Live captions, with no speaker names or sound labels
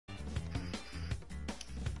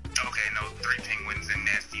imaginary penguins in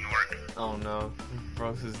Nasty Nork. Oh no,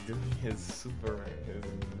 BROZ is doing his super rank, his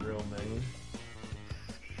real name.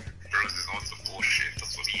 BROZ is on some bullshit,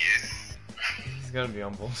 that's what he is. He's gonna be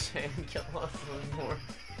on bullshit and kill us with more.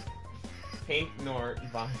 Pink Nork,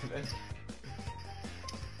 violet.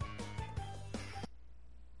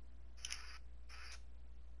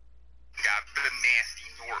 Got the Nasty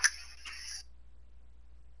Nork.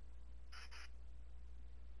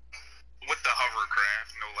 With the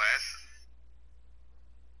hovercraft, no less.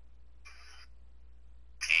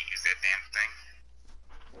 Can't use that damn thing.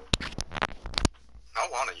 I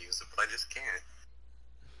want to use it, but I just can't.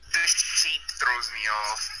 The shape throws me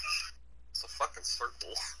off. It's a fucking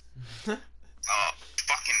circle.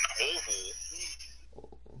 Fucking oval.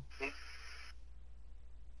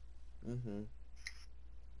 Mm-hmm.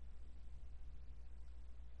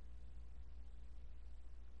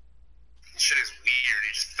 Shit is weird.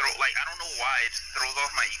 It just I don't know why. It just throws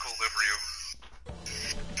off my equilibrium.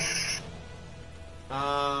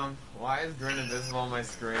 Why is Gren invisible on my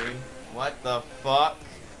screen? What the fuck?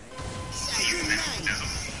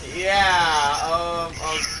 Yeah,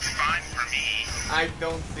 He's fine for me. I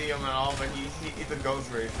don't see him at all, but he's a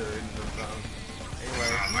ghost racer in the Anyway.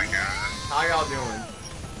 Oh my god. How y'all doing?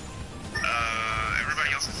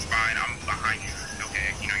 Everybody else is fine. I'm behind you.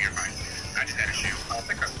 Okay, you're fine. I just had a shoot. I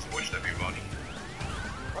think I switched everybody.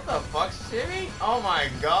 What the fuck, Shymii? Oh my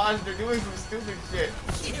gosh, they're doing some stupid shit.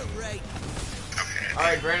 Yeah, right. Okay.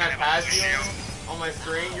 Alright, Gren, I passed you on my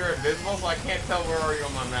screen. You're invisible, so I can't tell where are you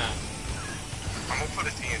on my map. I'm gonna put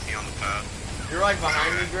a TNT on the path. You're like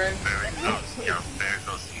behind me, Gren? There it goes. Yeah, there it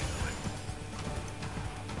goes easily.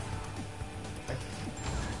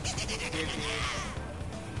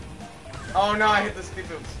 Oh no, I hit the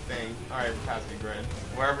stupid thing. Alright, pass me, Gren.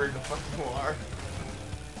 Wherever the fuck you are.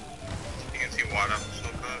 TNT water, so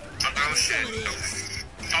good. Oh shit.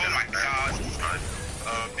 Oh my god.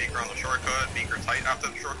 Beaker on the shortcut, Beaker tight after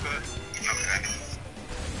the shortcut. Okay.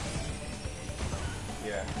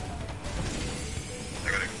 Yeah. I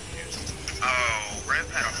got confused. Oh, Rev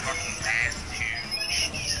had a fucking ass too.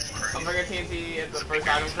 Jesus Christ. I'm bringing TNT at the first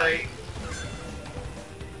item crate.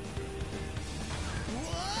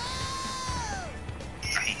 I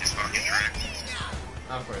hate this fucking track.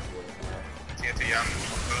 Of course you would. TNT out in the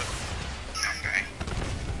shortcut. Okay.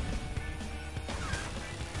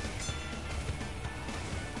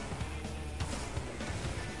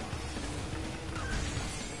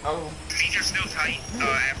 Oh. Feet are still tight,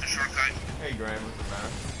 after shortcut. Hey, Gren, what's the matter?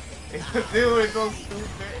 Dude, it's so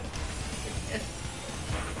stupid.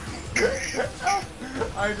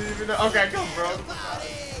 I didn't even know. Okay, come, bro. I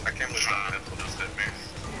can't believe that mental just hit me.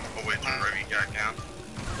 Oh wait, Revy got count.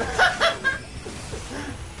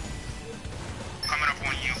 Coming up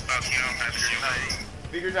on you,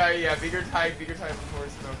 Bigger tie, yeah, bigger tie before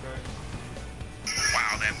it's no good.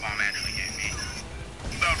 Wow, that bomb actually hit me.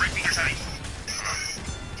 Right bigger tight.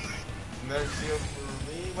 Another shield for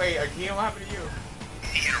me. Wait, Akeno, what happened to you?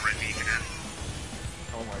 He hit a red beaker.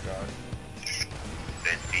 Oh my god.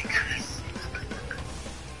 Red beakers.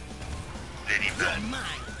 Very bad.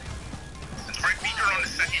 Red beaker on the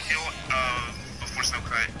second hill, before snow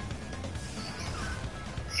cut.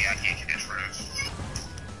 Yeah, I can't get this Rose.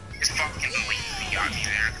 It's fucking lazy got me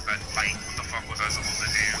there, cause what the fuck was I supposed to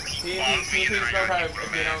do? He bombed me and then I got hit with a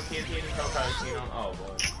man. Oh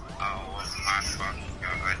boy. Oh, my fucking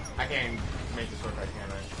god. I can't make the shortcut,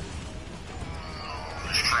 can I?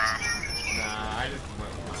 Try. Nah, I just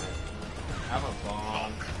went with mine. I have a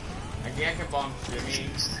bomb. I can bomb Shymii.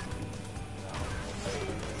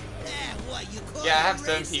 Yeah, I have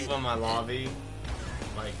 7 people in my lobby.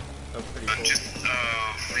 Like, that's pretty cool. Just,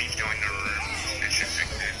 rejoin the room. It should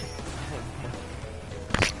fix it.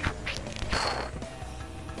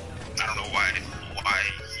 I don't know why he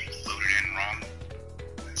loaded in wrong.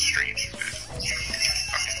 It's strange.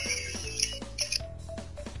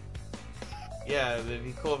 Yeah, it'd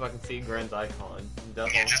be cool if I could see Gren's icon.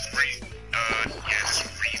 Yeah, just reload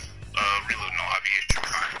no lobby. It should be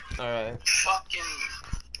fine. Alright. Fucking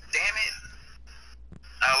damn it!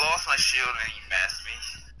 I lost my shield and he masked me.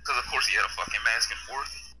 Because of course he had a fucking mask and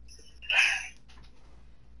forth.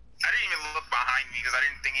 I didn't even look behind me because I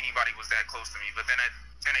didn't think anybody was that close to me. But then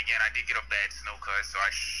again, I did get a bad snow cut, so I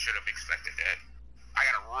should have expected that. I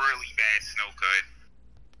got a really bad snow cut.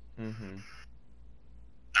 Mm-hmm.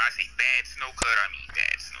 When I say bad snow cut, I mean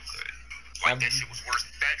bad snow cut. Like that shit was worse.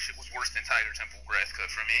 That shit was worse than Tiger Temple grass cut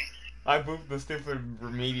for me. I booped the stupid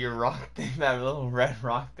Meteor rock thing, that little red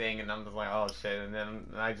rock thing, and I'm just like, oh shit, and then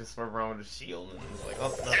I just went around with a shield, and it's like,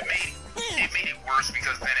 oh no. It made it worse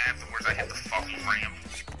because then afterwards I hit the fucking ramp.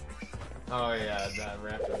 Oh yeah, that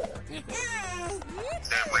ramp.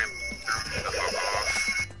 That ramp threw me the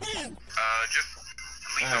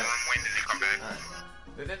come back. Alright.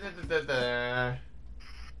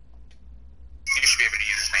 You should be able to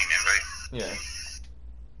use the same invite. Yeah.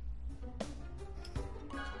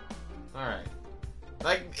 Alright.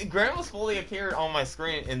 Like, Gren was fully appeared on my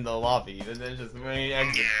screen in the lobby, and then just when he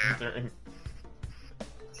exited. Yeah.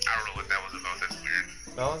 I don't know what that was about, that's weird.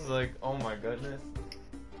 I was like, oh my goodness.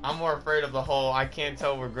 I'm more afraid of the whole, I can't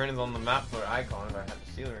tell where Gren is on the map for icon if I have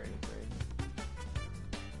the shield or anything.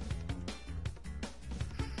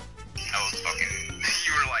 I was fucking,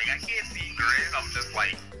 you were like, I can't see Gren, I'm just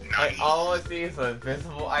like, Like, all I see is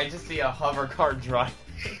invisible, I just see a hover car driving.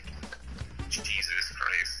 Jesus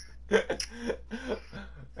Christ.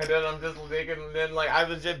 And then I'm just thinking, then like I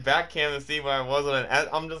legit backcam to see where I was on an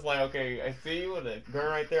I'm just like, okay, I see you with a gun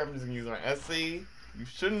right there, I'm just gonna use my SC. You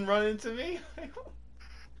shouldn't run into me.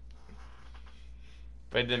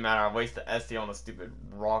 But it didn't matter, I wasted SC on a stupid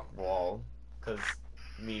rock wall. Cause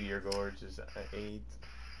Meteor Gorge is AIDS.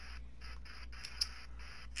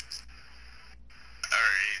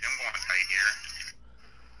 Alright, I'm going tight here.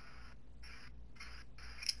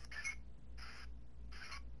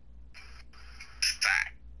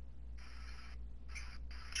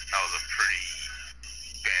 That was a pretty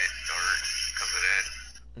bad start because of that.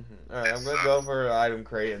 Alright, I'm gonna go for an item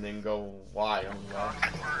crate and then go wide on the left.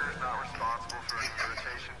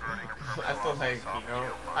 I still think, you know,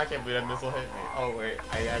 I can't believe that missile hit me. Oh wait,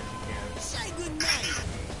 I actually can. Say goodnight.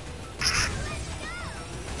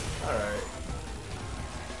 Alright.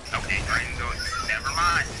 Okay, Gren goes, never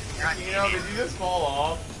mind. You know, did you just fall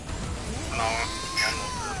off? No,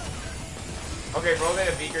 Okay, bro, they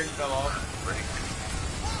had a beaker, he fell off. Okay.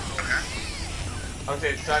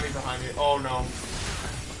 Okay, try me behind me. Oh no.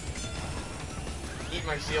 Eat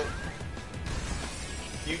my shield.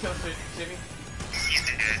 You kill Shymii? He's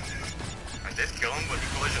dead. I did kill him, but he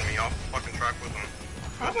collisioned me off the fucking track with him.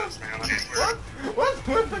 Goodness, man, I swear. What's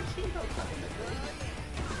with the kilo?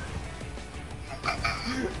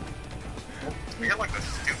 We got like a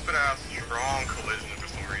stupid ass strong collision for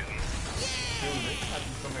some reason. Dude, this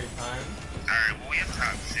happened so many times. Alright, well, we have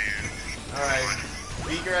top two. Alright,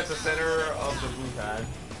 beaker at the center of the blue pad.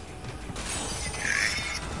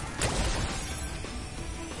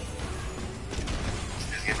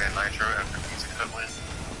 Just get that nitro after pizza cut win.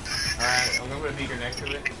 Alright, I'm gonna put a beaker next to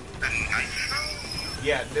it. The Nitro?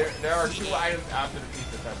 Yeah, there are two items after the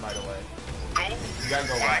pizza cut, by the way. Go. You gotta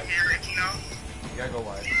go wide wide. here, Akeno. You gotta go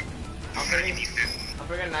wide. I'm gonna give you this. I'm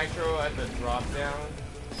putting nitro at the drop down.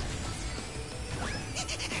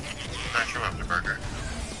 Nitro after burger.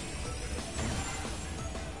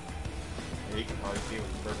 Yeah, you can probably see it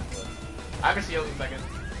with the burger clip. I have a shield in a second.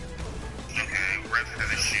 Okay, Rev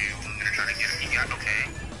has a shield. I'm gonna try to get him. He got okay.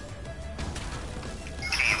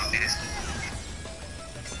 Kill this.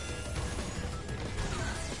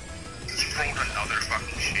 He rolled another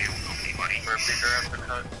fucking shield. Okay, buddy. For a bigger after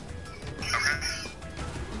cut. Okay.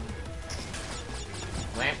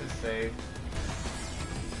 Lamp is safe.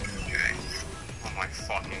 Okay. Oh my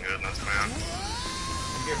fucking goodness, man.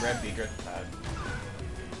 You get red beaker at the pad.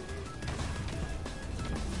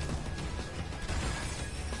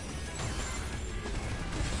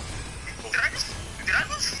 Did I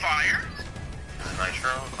lose fire?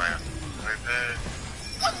 Nitro, man. Right there.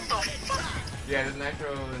 What the fuck? Yeah, there's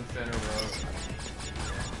nitro in center row.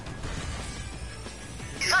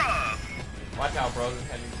 Bruh! Watch out, bro. There's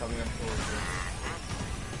heavy coming up towards you.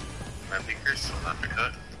 Red beaker, still after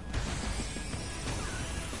cut.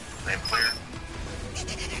 Name clear.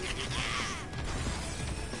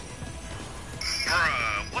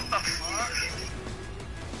 Bruh, what the fuck?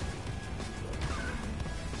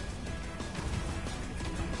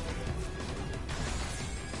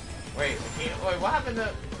 Wait, what happened to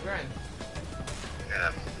Gren?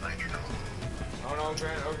 Yeah, nitro. Oh no,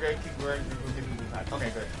 Gren. Okay, keep Gren. We'll give him the back. Okay,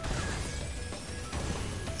 good.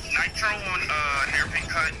 Nitro on hairpin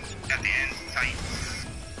cut at the end, tight.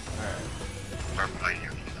 Alright. Start playing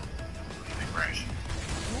your kingdom. Big crash.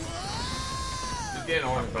 Just get an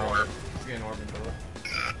orb thrower. Just get an orb thrower.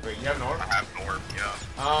 Wait, you have an orb? I have an orb, yeah.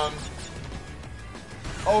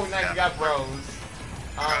 Oh, nice, you got bros.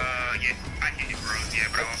 Yeah, I hit it, bros, yeah,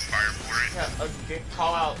 but I lost fire for it. Yeah, okay,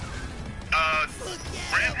 call out.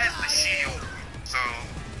 Rev has the shield, so...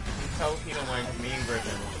 Tell Kino when me and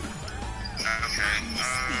Griffin. Okay,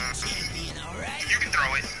 Champion, alright? you can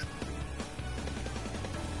throw it.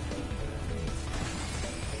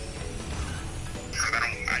 Cause I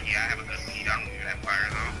don't, yeah, I have a good lead, I don't even have fire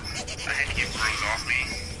though. I had to get bros off me.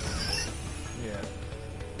 Yeah.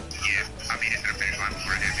 Yeah, I made it to the finish line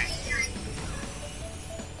before it hit me.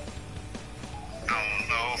 I don't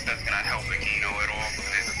know if that's gonna help Akeno at all,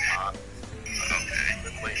 but it's not. Okay.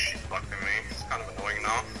 This lady, she's fucking me. It's kind of annoying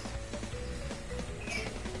now.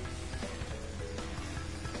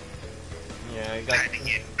 Yeah, I had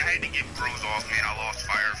to get BROZ off, man. I lost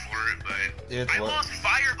fire for it, but I lost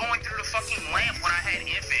fire going through the fucking lamp when I had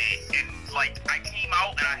Infinite, and like I came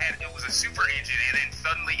out and it was a super engine, and then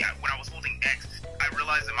suddenly when I was holding X, I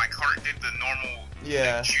realized that my cart did the normal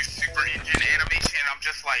juice super engine animation, and I'm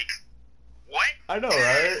just like, what? I know,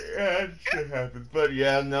 right? Yeah, shit happens, but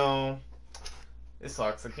yeah, no. It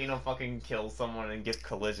sucks. Akeno fucking kills someone and gets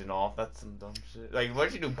collision off. That's some dumb shit. Like,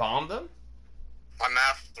 what'd you do? Bomb them? I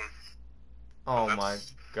mapped them. Oh my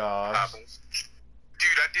gosh.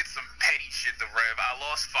 Dude, I did some petty shit to Rev. I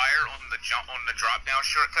lost fire on the drop down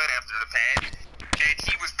shortcut after the pad, and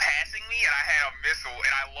he was passing me, and I had a missile,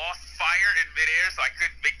 and I lost fire in midair, so I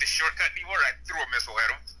couldn't make the shortcut anymore. I threw a missile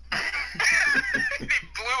at him. It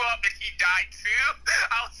blew up, and he died too.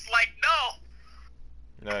 I was like, no.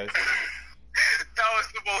 Nice. That was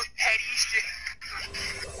the most petty shit.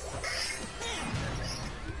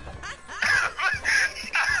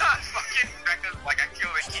 Fucking Mecha, like I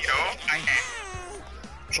killed Akeno.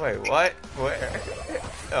 Wait, what? Where?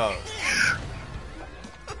 Oh.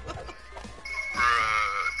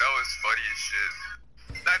 Bruh, that was funny as shit.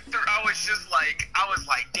 I was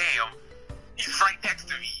like, damn, he's right next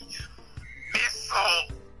to me.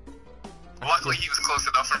 Missile. Luckily, he was close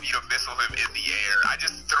enough for me to missile him in the air. I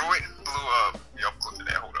just threw it and blew up. Yeah, I'm close to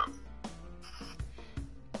that. Hold up.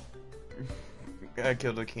 I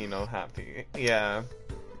killed Akeno. Happy. Yeah.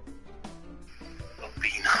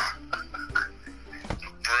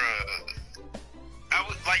 Bruh. I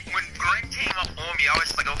was like, when Gren came up on me, I was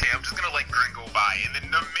just like, okay, I'm just gonna let Gren go by. And then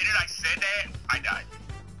the minute I said that, I died.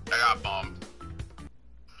 I got bombed.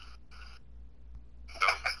 So,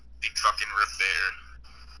 big fucking rift there.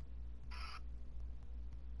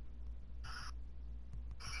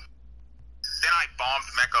 Then I bombed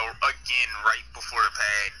Mecha again right before the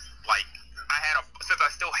pad. Like, since I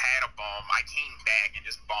still had a bomb, I came back and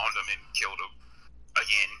just bombed him and killed him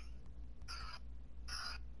again.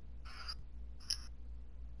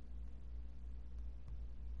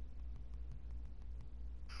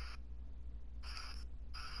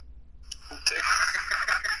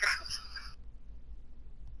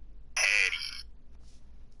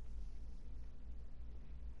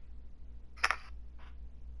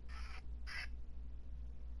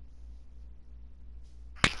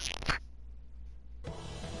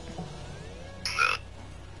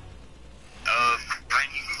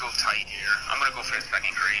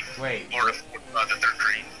 Wait. Or the third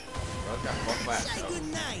grade. Bro's got full class. Say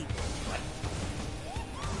goodnight.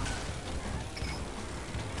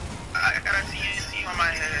 I got a TNC on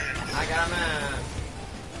my head. I got a man.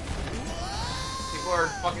 People are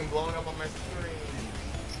fucking blowing up on my screen.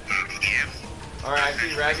 Yeah. Alright, I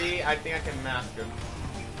see Revy. I think I can mask him.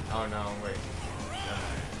 Oh no, wait.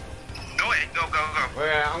 Go ahead, go.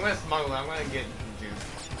 Wait, I'm gonna smuggle it. I'm gonna get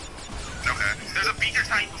juice. Okay. There's a beaker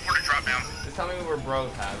tank before the drop down. Just tell me where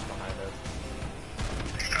BROZ has behind us.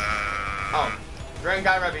 Oh, Gren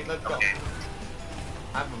got Revy. Let's go. Okay.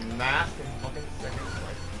 I have a mask in fucking seconds.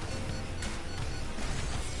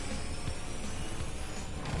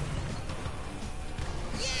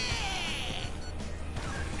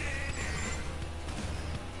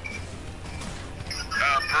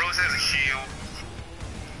 BROZ has a shield.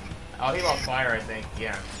 Oh, he lost fire, I think.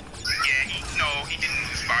 Yeah. Yeah, he didn't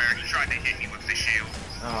lose fire. He tried to hit me with the shield.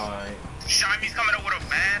 Alright. Shymii's coming up with a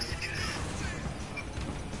mask.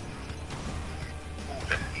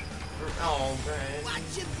 Oh, Gren.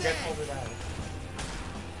 Watch your Get back. over that.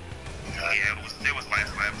 Yeah, it was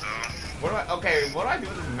last lap, so. What do I do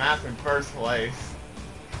with this map in first place?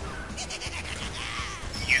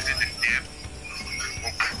 Use it to dip.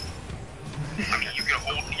 I mean, you can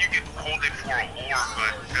hold it for a orb,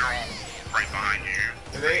 but they're all right behind you.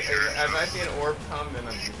 If I see an orb come, then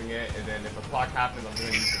I'm using it, and then if a clock happens, I'm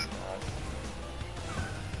gonna use it.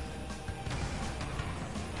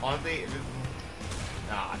 Honestly, if it's...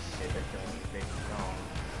 Ah, shit, they're killing me.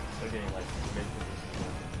 They're getting, like, mid-position.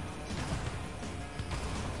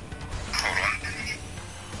 Hold on.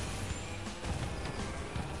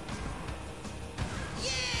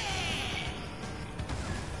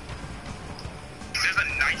 There's a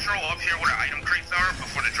nitro up here where the item crates are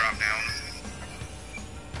before the drop down.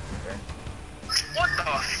 Okay. What the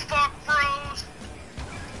fuck, bros?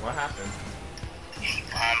 What happened? He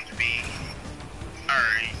bombed me.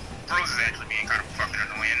 Alright. BROZ is actually being kind of fucking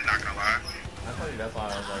annoying, not gonna lie. I told you that's why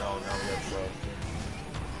I was like, oh no, we got BROZ.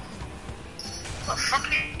 Where the fuck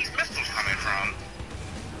are these missiles coming from?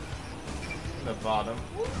 The bottom.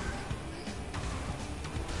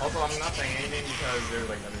 Also, I'm not saying anything because there's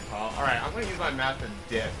like nothing call. Alright, I'm gonna use my map to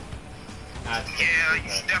dip. Yeah, you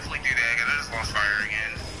should definitely do that, because I just lost fire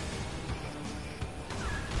again.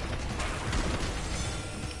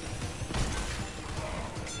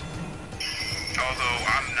 Although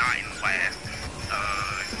I'm not in last.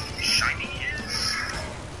 Shymii is,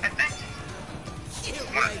 I think. Yeah,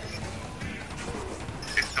 right.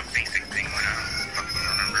 It's the basic thing when I don't fucking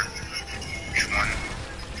remember which one.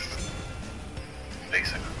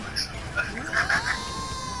 Basic.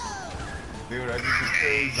 Dude, I did the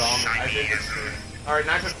same zombie. I did the same. Alright,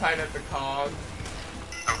 Nitro's tied at the cog.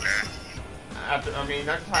 Okay. Nitro's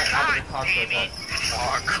tied after the cog shortcut.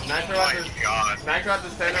 Nitro at the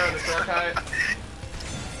center of the shortcut.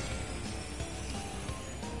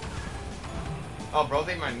 Oh, bro,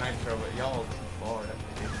 they might Nitro, but y'all too far. That's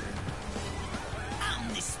crazy.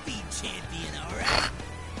 I'm the speed champion, alright?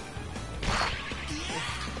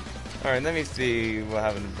 Alright, let me see what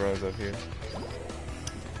happened to bros up here.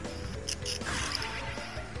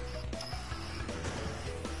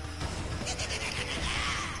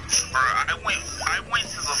 Bro, I went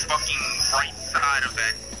to the fucking right side of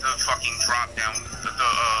that fucking drop down,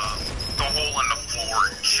 the hole in the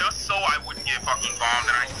floor, just so I wouldn't get fucking bombed,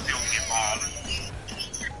 and I still get bombed.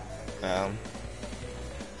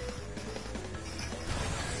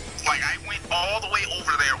 Like, I went all the way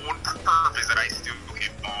over there on purpose, and I still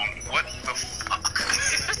get bombed. What the fuck?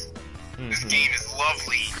 This game is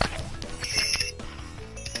lovely.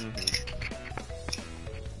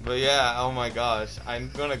 But yeah, oh my gosh, I'm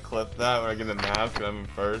gonna clip that when I get the mask and I'm in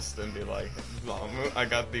first and be like, Zamu, I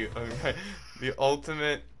got the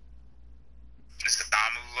ultimate.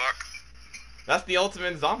 Zamu luck. That's the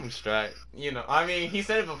ultimate Zamu strat. You know, I mean, he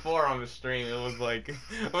said it before on the stream. It was like,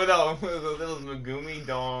 well, no, it was Megumi,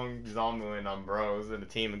 Dong, Zamu, and BROZ in the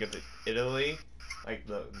team against Italy, like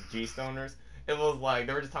the G-Stoners. It was like,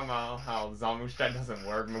 they were just talking about how Zamu strat doesn't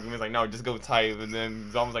work. Megumi was like, no, just go type. And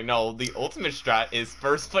then Zamu was like, no, the ultimate strat is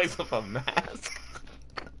first place with a mask.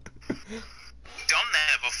 Done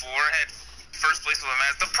that before, had first place with a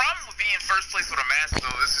mask. The problem with being first place with a mask,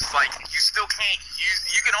 though, is just like, you still can't use,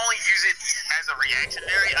 you can only use it as a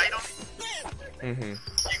reactionary item.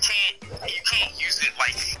 You can't use it,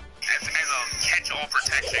 like, as a catch-all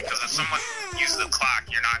protection, because if someone uses the clock,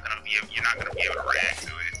 you're not gonna be able to react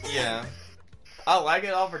to it. Yeah. I like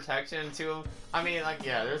it all protection too. I mean, like,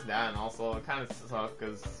 yeah, there's that, and also it kind of sucks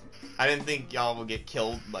because I didn't think y'all would get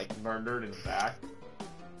killed, like, murdered in the back.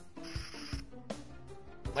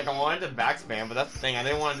 Like, I wanted to back spam, but that's the thing. I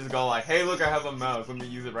didn't want to just go like, hey, look, I have a mouse, let me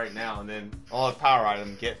use it right now, and then all the power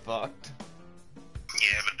items get fucked.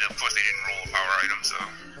 Yeah, but of course they didn't roll a power item, so.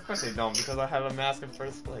 Of course they don't, because I have a mask in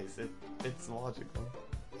first place. It's logical.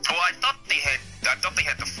 Well, I thought they had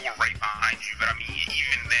the 4 right behind you, but I mean,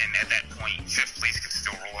 even then, at that point, 5th place could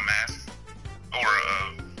still roll a mask. Or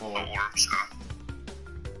a orb, so.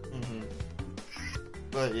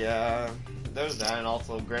 But yeah, there's that, and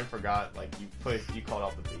also Gren forgot, like, you called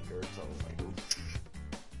out the beaker, so I was like, oops.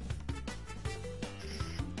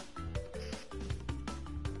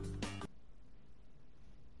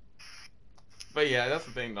 But yeah, that's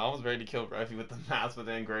the thing though. I was ready to kill Revy with the mask, but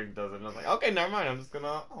then Greg does it, and I was like, okay, never mind. I'm just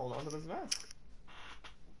gonna hold on to this mask.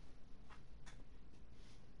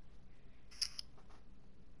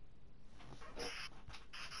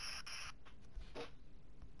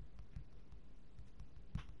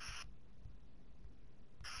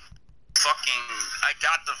 I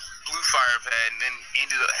got the blue fire pad and then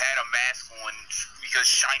had a mask on because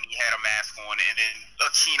Shymii had a mask on, and then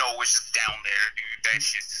Akeno was just down there, dude. That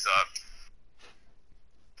shit sucked.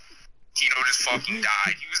 Akeno just fucking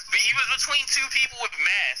died. He was between 2 people with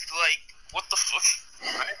masks. Like, what the fuck?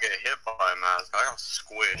 I didn't get hit by a mask. I got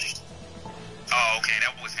squished. Oh, okay,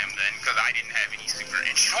 that was him then, because I didn't have any super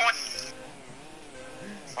engine on.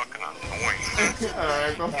 Fucking annoying.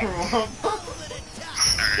 Alright, go for Wumpa.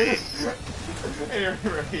 Alright. Hey,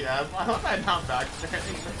 Revy, why was I not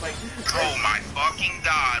backstanding? Like, Oh my fucking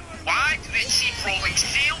god. Why do they keep rolling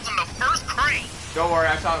shields in the first crate? don't worry,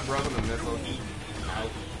 I shot BROZ in the missile. He out.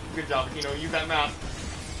 Good job, Akeno. Use that mask.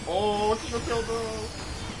 Oh, Akeno killed BROZ.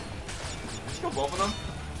 Did you kill both of them?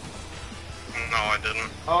 No, I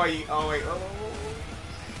didn't. Oh, wait, oh.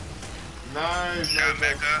 Nice, Got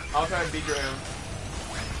nice. Mecha. I'll try to beaker him.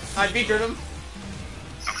 I beakered him.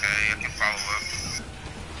 Okay, I can follow up.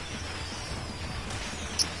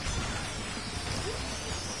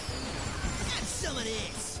 Have some of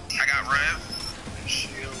this. I got Rev.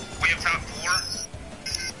 Shield. We have top 4.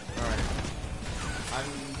 Alright. I'm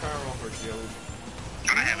trying to roll for a shield.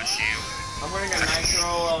 I have a shield. I'm putting a Nitro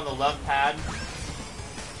on the left pad.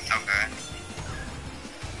 Okay.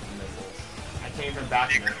 Missile. I came from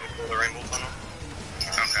back You in can it. go the rainbow tunnel.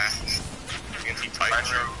 Okay. You can keep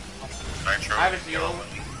Nitro. Nitro. I have a shield.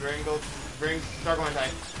 Start going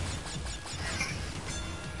tight.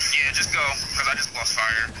 Yeah, just go, because I just lost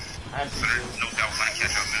fire. I have So two there's shields. no doubt gonna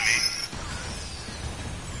catch up to me.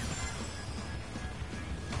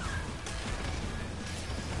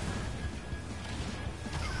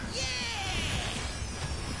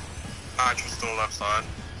 the left side.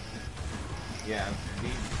 Yeah, be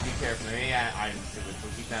careful. Maybe I'm stupid, so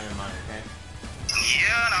keep that in mind, okay?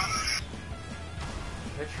 Yeah, no.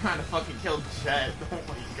 They're trying to fucking kill Jet. Oh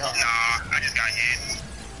my god. Nah, I just got hit.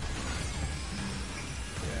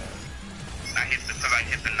 Yeah. I hit because I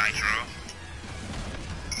hit the nitro.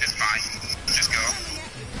 It's fine. Just go.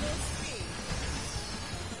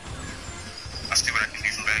 I'll see what I can do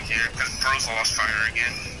from back here, because BROZ lost fire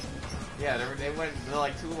again. Yeah, they're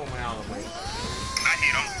like two of them went out of the way. I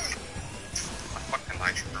hit him. My fucking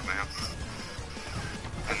nitro, man.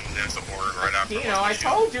 And there's a board right after. You know, I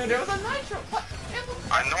told you there was a nitro. What?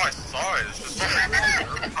 I know, I saw it. It's just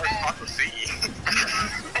hard to see.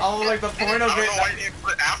 Oh, like the point of I don't know it. why you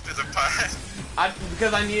put it after the pass.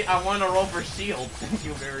 Because I want to roll for shield. Thank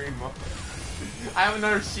you very much. I have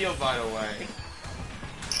another shield, by the way.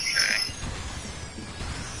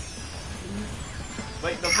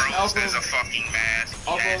 Like the BROZ is a fucking mess.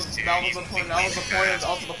 Also, that was the point. That was the point.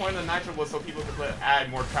 Also, the point of the nitro was so people could add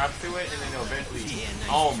more traps to it, and then they'll eventually.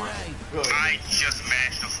 Oh my goodness! I just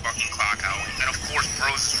mashed the fucking clock out, and of course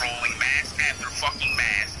BROZ is rolling mask after fucking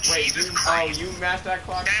mask. Wait, Jesus Christ! you mashed that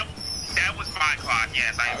clock? That was my clock.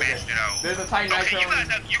 Yes, I mashed it out. There's a tight nitro. Okay,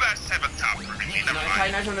 you guys have a top for me. No, tight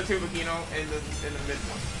nitro in the tube, Akeno, in the mid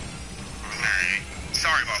one. Alright.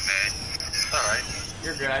 Sorry about that. Alright.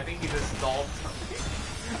 You're good. I think you just stalled.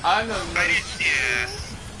 I'm the. Yeah.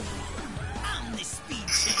 I'm the speed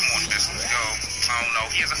Come on, missile, let's go. I don't know.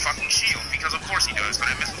 He has a fucking shield because of course he does, but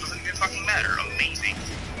that missile doesn't even fucking matter. Amazing.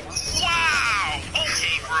 Wow.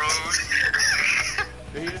 Okay, BROZ.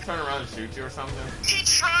 Did he just turn around and shoot you or something? He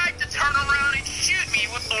tried to turn around and shoot me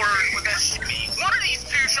with that Shymii. One of these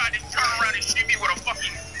two tried to turn around and shoot me with a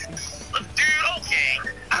fucking... Dude, okay.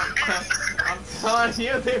 I'm telling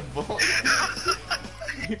you, they both...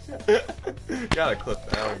 Gotta clip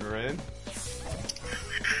that one, Gren.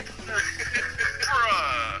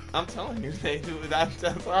 Bruh. I'm telling you, they do that.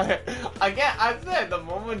 That's why. Again, I said the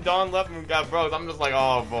moment Dawn left and got BROZ, I'm just like,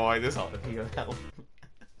 oh boy, this ought to be a hell.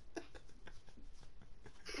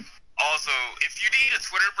 Also, if you need a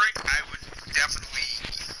Twitter break, I would definitely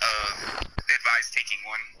advise taking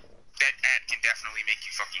one. That ad can definitely make you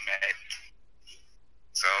fucking mad.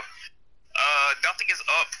 So, nothing is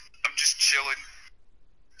up. I'm just chilling,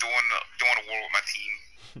 doing a war with my team.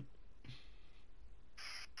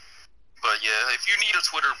 But yeah, if you need a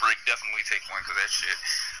Twitter break, definitely take one, cause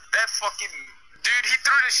that fucking dude, he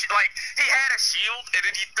threw he had a shield, and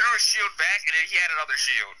then he threw a shield back, and then he had another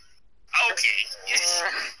shield. Okay.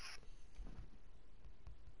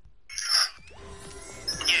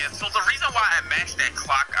 Yeah, so the reason why I mashed that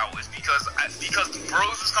clock out is because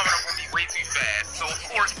BROZ was coming up on me way too fast. So of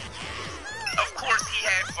course he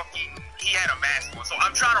had a mask on. So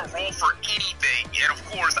I'm trying to roll for anything, and of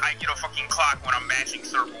course I get a fucking clock when I'm mashing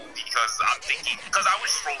circle because I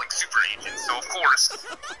was rolling super agent. So of course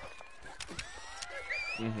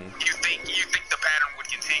you think the pattern would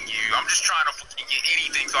continue. I'm just trying to fucking get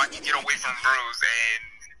anything so I can get away from BROZ,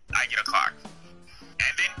 and I get a clock.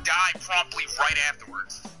 And then die promptly right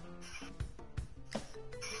afterwards.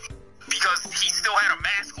 Because he still had a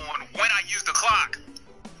mask on when I used the clock.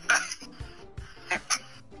 But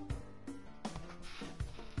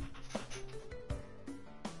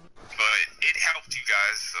it helped you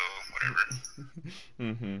guys, so whatever.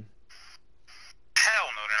 Hell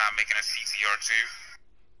no, they're not making a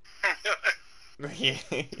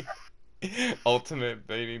CTR2. Ultimate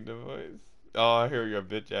baiting device. Oh, I hear your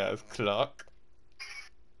bitch ass clock.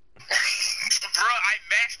 Bro, I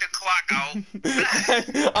mashed the clock out.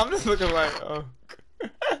 I'm just looking like, oh.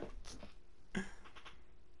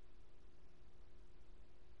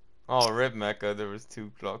 Oh, rip Mecha, there was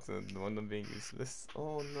two clocks and one of them being useless.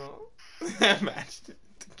 Oh no. I mashed it.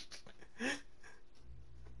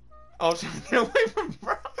 Oh, trying to get away from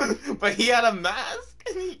bro. But he had a mask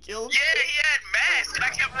and he killed Yeah, he had mask and I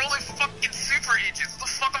kept rolling fucking super agents. What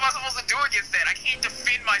the fuck am I supposed to do against that? I can't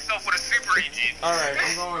defend myself with a super agent. Alright,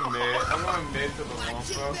 I'm going mid. I'm going mid to the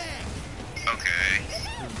Wumpa. Okay.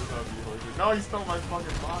 No, he stole my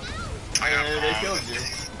fucking box. I got And they killed you.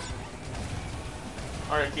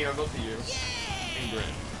 Alright, Kino, go to you. And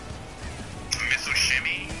Gren. Missile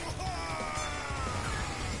Shymii.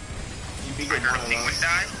 You beat I one heard of a penguin those.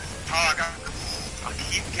 die. Oh, I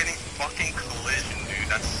keep getting fucking collision, dude.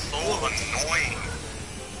 That's so annoying.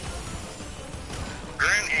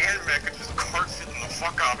 Gren and Mecha just carts hitting the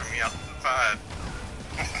fuck out of me out the pad.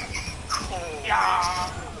 Oh. Yeah.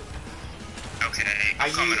 Okay, I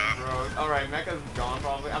I'm coming used up. BROZ. Alright, Mecha's gone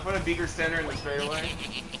probably. I put a beaker center in the straightaway.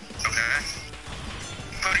 Okay.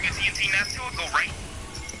 Putting a TNT nest to it, go right.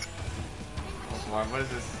 Oh boy, what is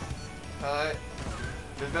this? Cut.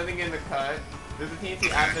 There's nothing in the cut. There's a TNT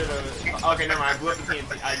after the. Okay, never mind. I blew up the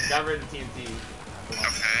TNT. I got rid of the TNT.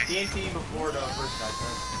 Okay. TNT before the first guy.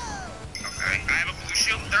 Okay. I have a blue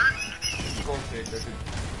shield third. Gold stick.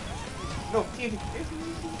 No, TNT.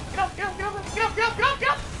 Get up, get up, get up, get up, get up, get up, get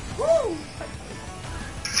up! Woo!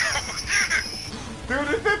 Dude,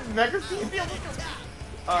 this is Mecha TNT.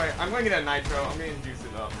 Alright, I'm gonna get a Nitro. I'm gonna juice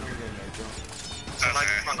it up. I'm gonna get a Nitro. I'm like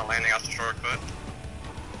on the landing off the shortcut.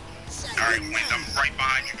 Alright, Wind, I'm right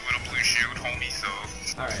behind you doing a blue shield, homie, so...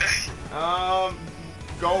 Alright.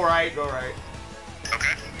 Go right, go right.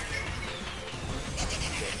 Okay.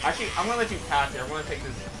 Actually, I'm gonna let you pass here. I'm gonna take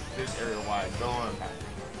this area wide. Go on and pass.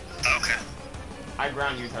 Okay. I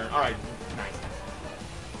ground U-turn. Alright, nice.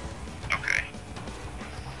 Okay.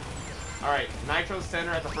 Alright, Nitro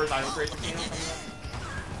center at the first item creation.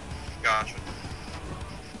 Gotcha.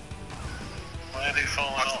 Why are they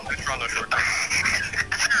falling off? It's on the shortcut.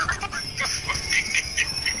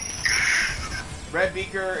 Red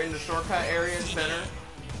beaker in the shortcut area center.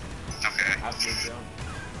 Okay. Have a good jump.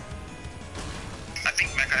 I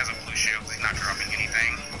think Mecha has a blue shield, he's not dropping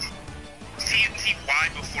anything. TNT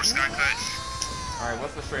wide before Skycut. Alright,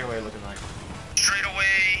 what's the straightaway looking like? Straight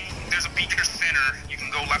away, there's a beaker center. You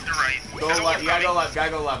can go left or right. Go left, you gotta go left,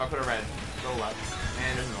 gotta go left. I put a red. Go left.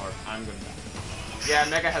 And there's an orb. I'm gonna die.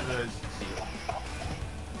 Yeah, Mecha has a shield.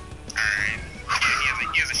 Alright. Yeah,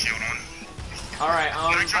 he has a shield on. Alright,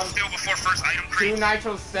 Nitro still before first item creep. 2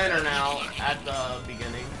 Nitro center now at the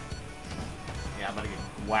beginning. Yeah, I'm about to get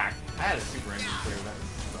whacked. I had a super engine clear, that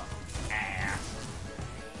sucks. Ass.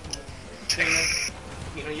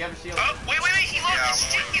 You know, you have a shield? Oh, wait, he lost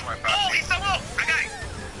his shield. Oh, he's so low. I got it.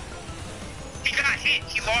 He got hit.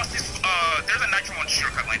 He lost his, there's a Nitro on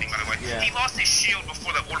shortcut landing, by the way. Yeah. He lost his shield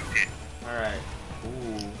before the orb hit. Alright.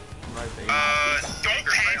 Ooh. Right there.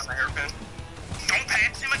 Don't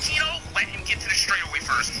pass him, Akeno. Let him get to the straightaway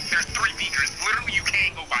first. There's 3 beakers. Literally, you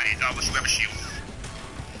can't go by it unless you have a shield.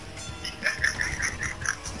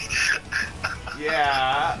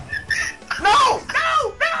 Yeah. No!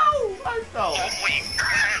 No! No! I fell. Oh, wait.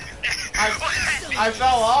 I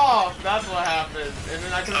fell off. That's what happened. And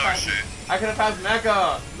then I could have passed. Shit. I could have passed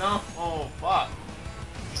Mecha. No. Oh fuck.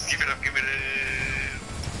 Just give it up. Give it up.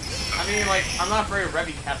 I mean, like, I'm not afraid of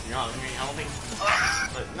Revy catching on. I mean, I don't think.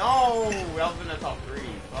 But no, that was in the top 3.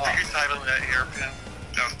 Fuck. You're sidling that hairpin.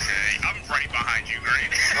 Okay, I'm right behind you, Gren.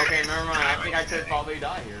 Okay, never mind. I think I could probably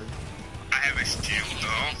die here. I have a shield,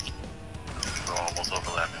 though. You're almost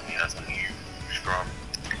overlapping me. That's a huge drop.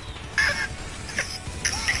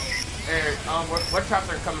 Hey, what traps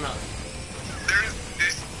are coming up? There's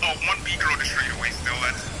this, one beaker on the straightaway still.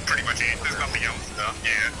 That's pretty much it. There's nothing else, though.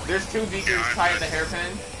 Yeah. There's 2 beakers tied at the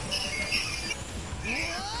hairpin.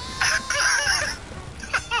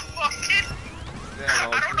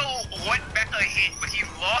 I don't know what Mecha hit, but he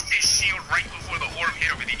lost his shield right before the orb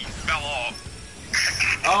hit him, and then he fell off.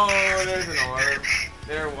 Oh, there's an orb.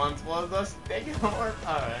 There once was a stinking orb.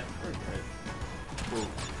 Alright, we're good. Ooh.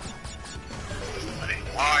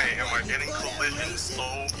 Why am I getting collision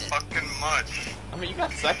so fucking much? I mean, you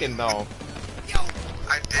got second though.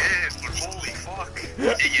 I did, but holy fuck.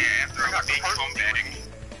 Yeah, after I got big combating.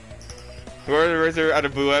 Where's there out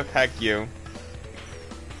of blue F? Heck you.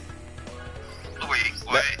 Wait,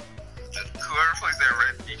 what? Whoever plays that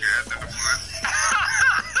red beaker after the blue.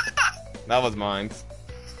 That was mine.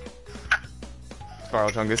 Spiral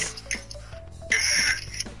Chungus.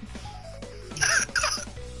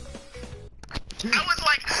 I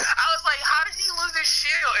was like, how did he lose his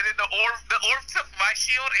shield? And then the orb took my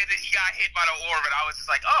shield, and then he got hit by the orb, and I was just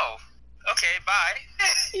like, oh, okay, bye.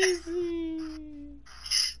 Easy.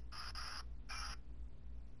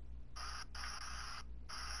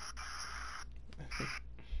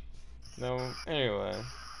 No, anyway.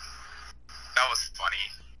 That was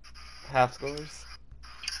funny. Half scores?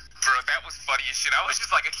 Bro, that was funny as shit. I was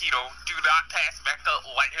just like, Akeno, do not pass Mecha,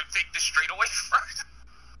 let him take the straightaway first.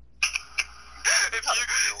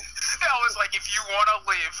 I was like, if you want to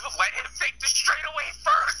live, let him take the straightaway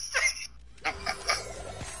first.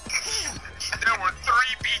 There were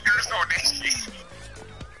 3 beakers on that shit.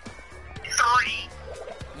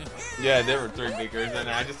 3. Yeah, there were 3 beakers, and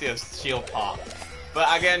I just see a shield pop. But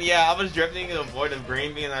again, yeah, I was drifting to avoid a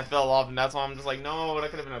green bean and I fell off, and that's why I'm just like, no, that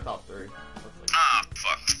could have been a top 3. Ah,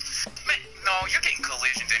 fuck. Man, no, you're getting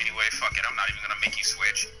collisions anyway. Fuck it, I'm not even gonna make you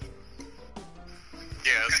switch.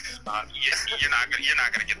 Yeah, it's not. You're not gonna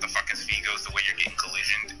get the fucking Sphegos the way you're getting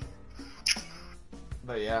collisioned.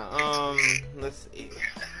 But yeah, let's see.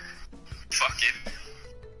 Fuck it.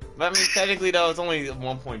 But I mean, technically though, it's only a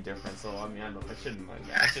 1 point difference, so I mean, I shouldn't mind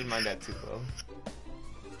that. I shouldn't mind that too, though.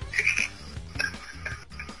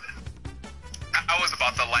 I was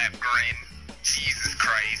about to laugh Gren Jesus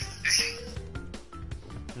Christ.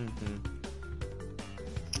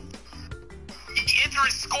 Enter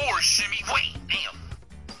his scores, Shymii. Wait, damn.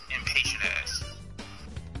 Impatient ass.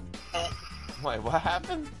 Wait, what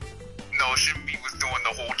happened? No, Shymii was doing the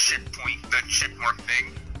whole checkpoint, the check mark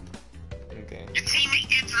thing. Okay. Your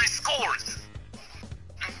teammate enter his scores.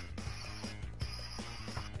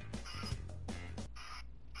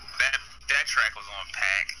 That track was on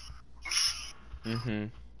pack.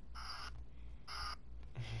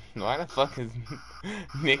 Why the fuck is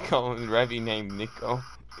Nico and Revy named Nico?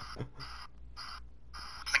 I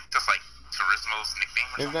think that's like Turismo's nickname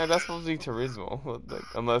or something. That's supposed to be Turismo? Like,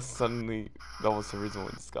 unless suddenly that was Turismo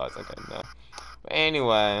in disguise. Okay, no. But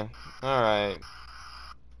anyway, alright.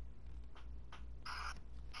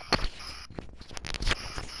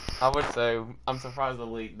 I would say, I'm surprised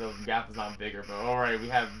the gap is not bigger, but alright, we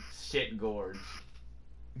have Shit Gorge.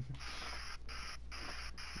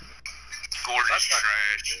 Gorge is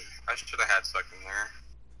trash. I should have had second there.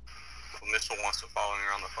 The missile wants to follow me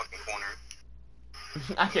around the fucking corner.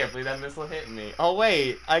 I can't believe that missile hit me. Oh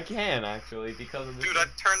wait, I can actually because of this. Dude, I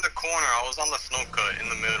turned the corner. I was on the snow cut in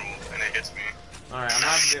the middle, and it hits me. Alright,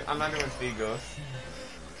 I'm not doing speed ghost.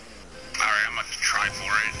 Alright, I'm about to try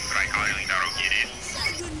for it, but I highly doubt I'll get it.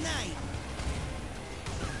 Say goodnight.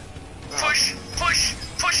 Push! Push!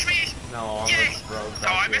 Push me! No, I'm Yay! with BROZ Oh, I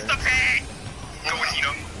back missed the here. pad! Go,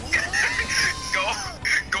 Akeno.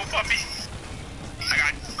 Go, puppy.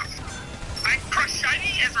 I crushed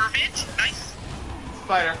Shymii as a revenge. Nice.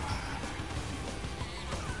 Spider.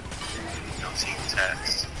 No team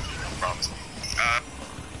attacks. No problems.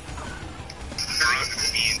 BROZ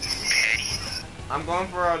is being petty. I'm going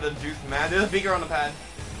for the juice man. There's a beaker on the pad.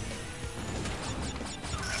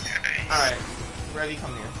 Okay. Alright, Revy,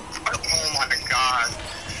 come here. Oh my god.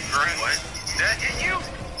 Gren, what? Did that hit you?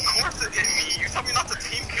 Of course it hit me. You told me not to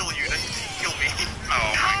team kill you, then you team kill me.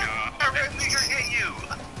 Oh my god. I red nigger hit you.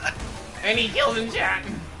 And he killed in chat.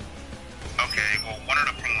 Okay, well, one of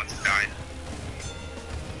the penguins died.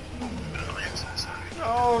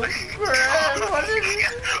 Oh, Gren, what is it?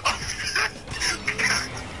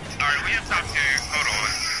 Alright, we have top two. Hold on.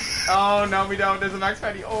 Oh, no, we don't. There's a max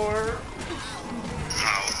fatty ore.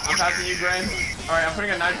 Oh, I'm passing you, Gren. Alright, I'm putting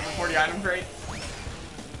a knife for 40 item crate.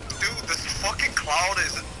 Dude, this fucking cloud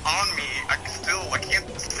is on me. I can't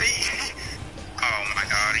see. Oh my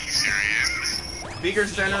god, are you serious? Beaker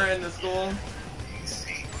center in the school.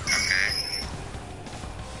 Okay.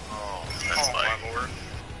 Oh, that's Oh why. my lord.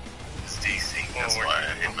 It's DC. That's why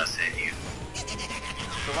it must hit you.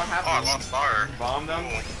 So what Oh, I happened? lost fire. Bombed them.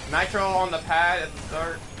 Cool. Nitro on the pad at the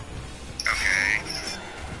start. Okay.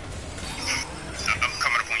 I'm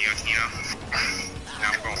coming up on you, Akeno.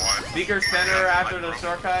 Now I'm going wide. Beaker center after the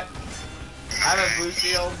shortcut. I have a blue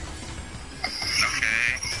shield.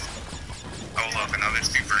 Okay. Oh look, another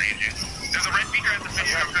super engine. There's a red beaker at the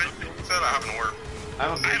finish. You said I have an orb. I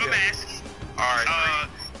have a blue I have a shield. mask. Alright,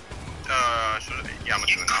 yeah, I'm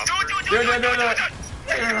gonna do it now. Do it.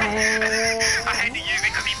 I had to use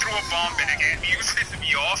it because he threw a bomb back at me. He was pissing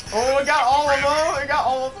me off. Oh, it got all of them. It got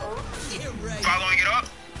all of them. Yeah, right. Following it up.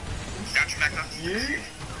 Got you, Mecha. Yeah.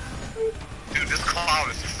 Dude, this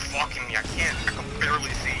cloud is fucking me. I can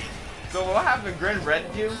barely see. So what happened? Gren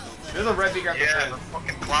redded you? There's a red beaker after the Yeah, the fence.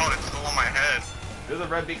 fucking cloud is still on my head. There's a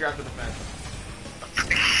red beaker after the fence.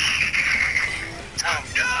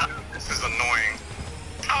 This is annoying.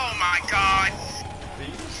 Oh my god. Did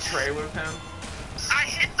you just trade with him? I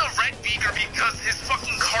hit the red beaker because his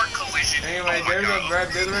fucking cart collision. Anyway, oh my there's god. a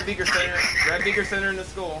red beaker center. Red beaker center in the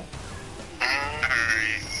school.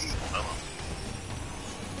 Alright.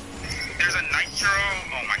 There's a nitro.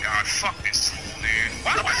 Oh my god, fuck this school, dude.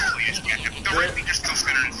 Why do I play this game? The red beaker's still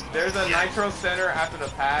centered. There's a nitro center after the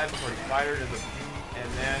pad for the spider. There's a,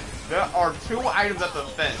 and then there are 2 items at the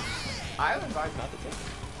fence. I would advise not to take them.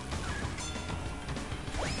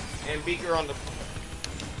 And beaker on the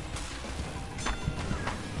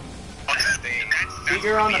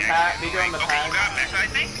beaker on the pad. Beaker on the Okay, you got pad. Mecha, I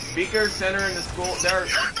think? Beaker center in the school. There.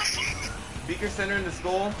 What the fuck? Beaker center in the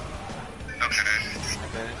school.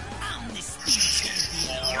 Okay. I'm the speed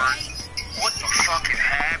champion, Lord. alright? What the fuck is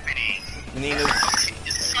happening? Nina's.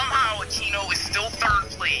 Somehow Akeno is still third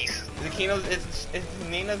place. Akeno's. It's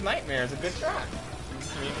Nina's nightmare. It's a good try.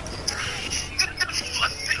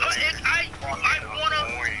 I wanna.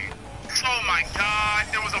 Oh my god,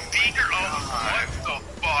 there was a beaker. Oh, what the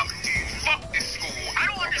fuck? Fuck this school. I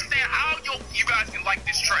don't understand how you guys can like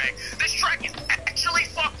this track. This track is actually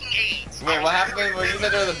fucking AIDS. Wait, what happened when you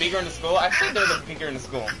said there was a beaker in the school? I said there was a beaker in the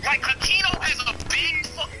school. Like, Akeno is a big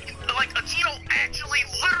fucking. Like, Akeno actually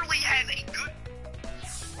literally has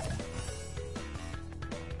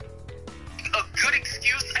a good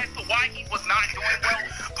excuse as to why he was not doing well,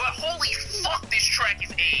 but holy fuck, this track is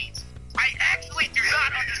AIDS. I actually do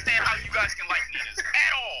not understand how you guys can like Ninas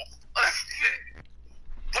at all.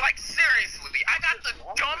 Like, seriously, I got the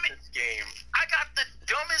dumbest game. I got the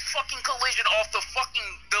dumbest fucking collision off the fucking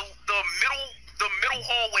the middle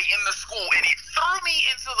hallway in the school, and it threw me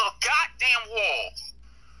into the goddamn wall.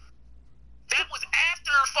 That was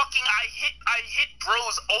after fucking I hit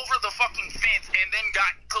BROZ over the fucking fence and then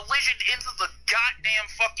got collisioned into the goddamn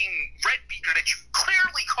fucking red beaker that you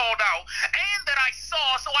clearly called out and that I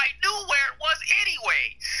saw, so I knew where it was anyway.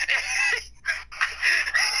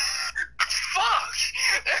 Fuck.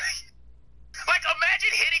 Like,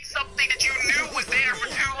 imagine hitting something that you knew was there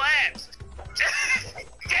for 2 laps.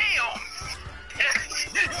 Damn.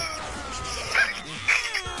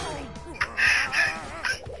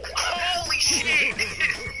 Holy shit!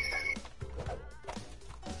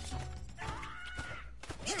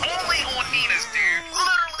 Only on Nina's, dude.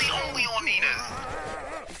 Literally only on Nina's.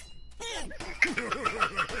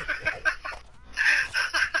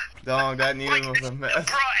 Dog, that Nina Like, was a mess.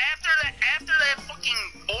 bro, after that fucking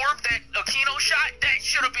orb that Akeno shot, that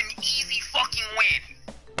should have been easy fucking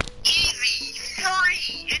win. Easy,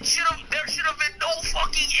 free. There should have been no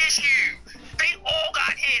fucking issue. They all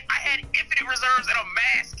got hit. I had infinite reserves and a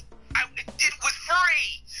mask. It was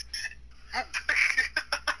free.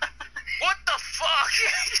 What the fuck?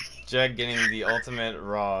 Jed getting the ultimate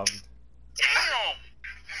robbed. Damn.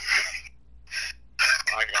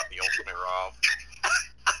 I got the ultimate rob.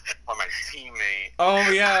 On my teammate. Oh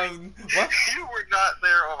yeah. What? You were not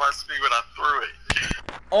there on my screen when I threw it.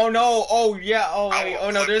 Oh no. Oh yeah. Oh wait. Oh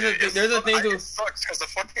no. There's a thing to. It sucks because the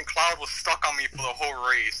fucking cloud was stuck on me for the whole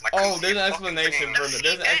race. And I Oh, couldn't see there's an a fucking explanation thing.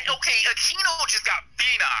 for that. Okay, Akeno just got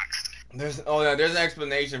beanoxed. There's an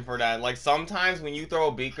explanation for that. Like sometimes when you throw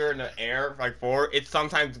a beaker in the air like forward, it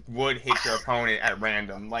sometimes would hit your opponent at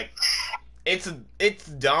random. Like it's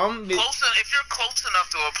dumb. If you're close enough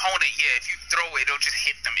to an opponent, yeah, if you throw it, it'll just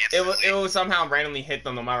hit them instantly. It will somehow randomly hit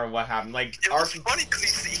them no matter what happened. Like It was funny because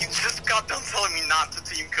he just got done telling me not to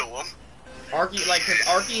team kill him. Arky, like, cause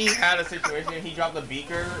Arky had a situation, he dropped the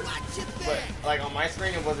beaker, but like on my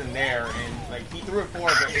screen it wasn't there, and like he threw it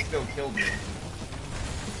forward, but it still killed me.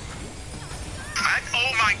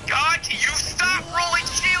 Oh my god, can you stop rolling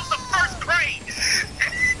shields the first crate?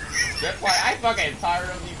 That's why I fucking tired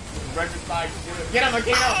of these Regicide shit. Get him,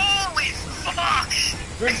 Akeno! Holy fuck!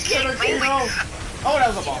 Good shit, Akeno! Oh, that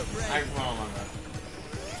was a bomb. Oh my god.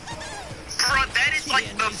 Bro, that is like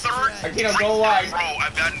the third. Akeno, go wide. Bro,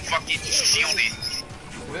 I've gotten fucking shielded.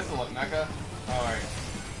 This will look Mecha. Alright.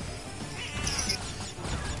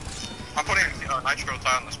 I'm putting Nitro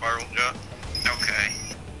tie on the spiral, yeah. Okay.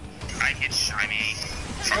 I hit Shymii.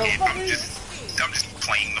 Fuck Oh, it, fuck I'm just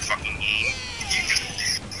playing the fucking game.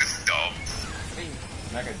 This is dumb.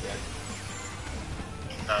 Mecha dead.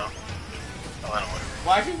 No. Oh, that'll work.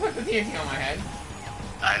 Why'd you put the TNT on my head?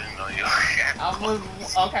 I didn't know you.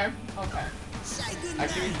 Okay.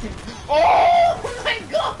 Actually, oh my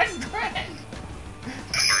god, Gren!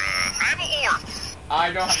 I have an orb.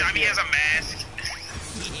 I don't have Shymii has a mask.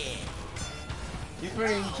 He's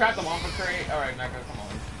putting trapped the Wumpa crate. Alright, Mecha, come on.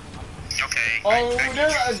 Okay. Oh,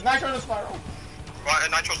 there's a Nitro in the spiral. Right,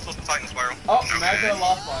 Nitro's still Titan spiral. Oh, Okay. Mecha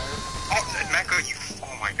lost fire. Oh, Mecha, you.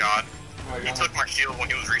 Oh my god. Wait, He took my shield when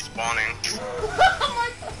he was respawning. Oh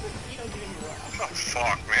my god, Akeno getting robbed. Oh,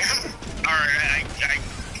 fuck, man. Alright,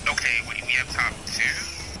 okay, wait, we have top 2.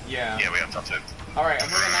 Yeah. Yeah, we have top 2. Alright, I'm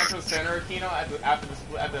putting Nitro center, Akeno, at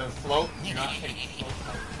the slope. Not take the slope.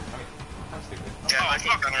 Okay, I'm stupid. Yeah, Oh,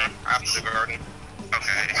 Nitro fuck. center after the garden.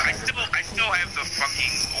 Okay, I still have the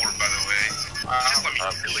fucking orb, by the way. Just let me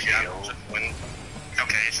Really good. Just win.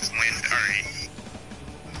 Okay, it's just wind. Alright.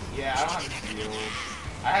 Yeah, I don't have a shield.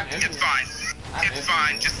 I have It's infinite. fine. I have It's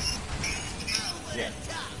fine. infinite. Yeah.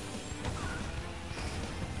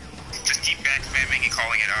 Just keep back spamming and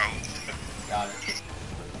calling it out. Got it.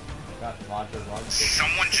 Got Roger.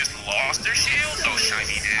 Someone just lost their shield? Oh, Shymii I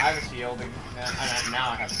did. have a shield. Now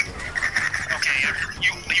I have a shield. Okay,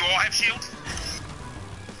 you all have shields?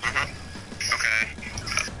 Okay.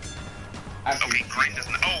 I have Okay, Gren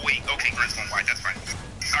doesn't. Oh, wait. Okay, Gren's going wide. That's fine.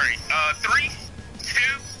 Alright, 3,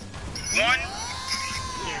 2, 1.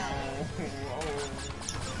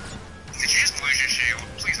 Did you just lose your shield?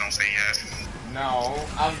 Please don't say yes. No,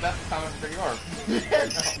 that's the time for your.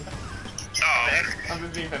 Oh. I'm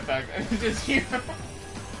just being pathetic. It's just you.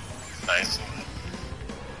 Nice.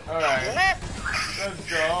 Alright. Let's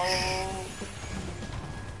go.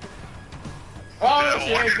 Oh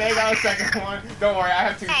shit, they got a second one. Don't worry, I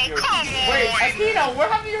have 2 Oh, shields. come Wait, on. Akeno, what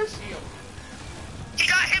happened to your shield? He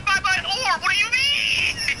got hit by my orb. What do you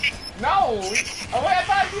mean? No! Oh wait, I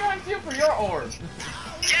thought he on you for your orb.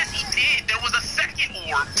 Yes, he did. There was a second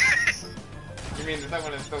orb. You mean the second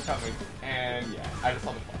one is still coming? And yeah, I just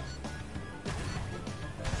saw the flash.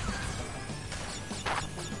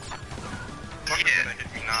 Fucker's gonna hit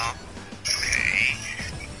me now. Okay.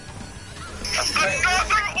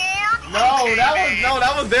 Another orb? No, Okay,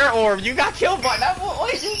 that was their orb. You got killed by that one.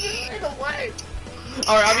 Wait, you made away.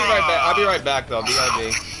 All right, I'll be right back. I'll be right back though.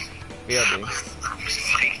 BRB. BRB.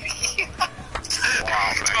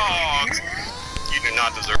 Wow, man. You do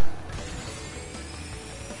not deserve.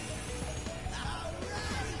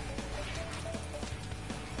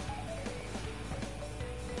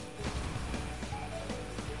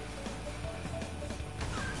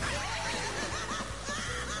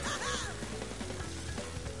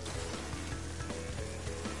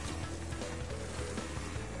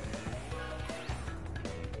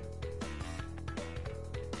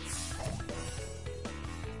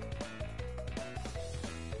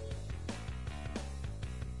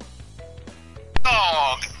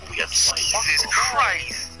 Dog. We have to fight. Jesus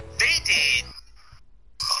Christ. They did.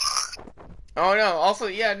 Oh no. Also,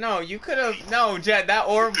 yeah, no. You could have. No, Jet. That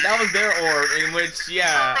orb. That was their orb. In which,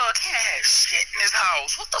 yeah. Bro, can't have shit in his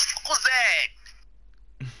house. What the fuck was that?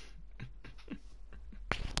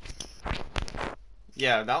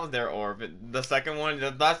 Yeah, that was their orb. The second one,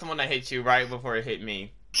 that's the one that hit you right before it hit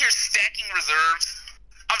me. You're stacking reserves.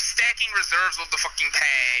 I'm stacking reserves with the fucking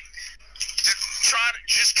pad.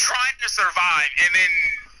 Just trying to survive, and then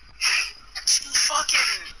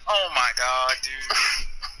fucking. Oh my god, dude.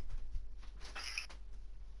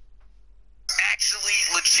 Actually,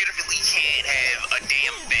 legitimately can't have a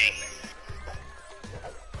damn thing.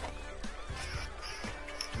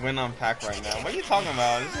 Win on pack right now. What are you talking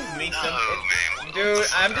about? It's just me. Oh man, Dude,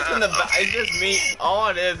 I'm just in the back. It's just me. All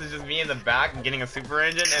it is just me in the back and getting a super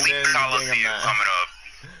engine and then getting a Coliseum map. coming up.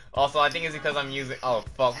 Also, I think it's because I'm using. Oh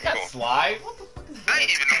fuck, we got slide. What the fuck is I this?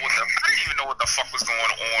 didn't even know what the fuck was going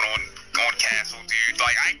on Castle, dude.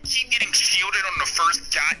 Like, I keep getting shielded on the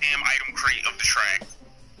first goddamn item crate of the track.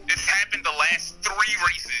 This happened the last 3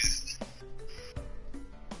 races.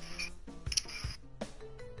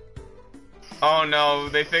 Oh no,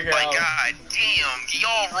 they figured Like, out. god damn,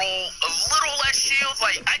 y'all roll a little less shields.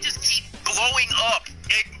 Like, I just keep blowing up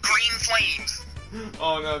in green flames.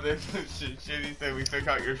 Oh no, this Shitty said we figured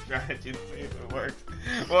out your strategy to see if it works.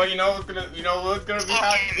 Well, you know what's gonna be you know what they're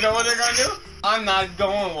gonna do? I'm not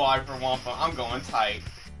going wide for Wumpa. I'm going tight.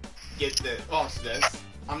 Get this. Watch this.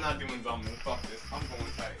 I'm not doing zombie. Fuck this. I'm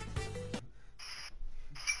going tight.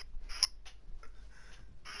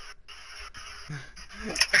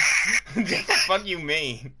 What the fuck you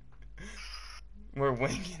mean? We're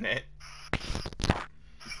winging it.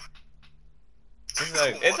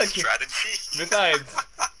 It's a strategy. Besides,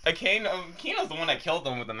 Akeno's the one that killed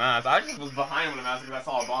them with the mask. I just was behind him with the mask because I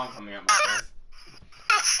saw a bomb coming at my face.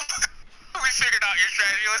 We figured out your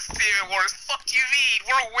strategy. Let's see if it works. Fuck you mean?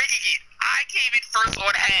 We're winging it. I came in first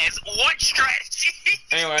on has. What strategy?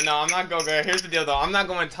 Anyway, no, I'm not going there. Here's the deal, though. I'm not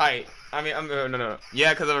going tight. I mean, no.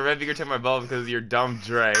 Yeah, because I'm a Revy take my belt because you're dumb,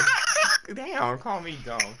 Dre. Damn, call me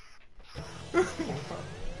dumb.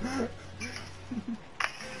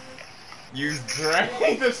 Use Dre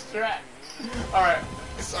the strat. Alright,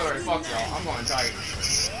 fuck y'all. I'm going tight.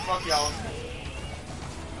 Fuck y'all.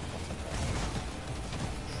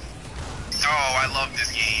 Oh, I love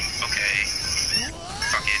this game. Okay.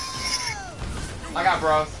 Fuck it. I got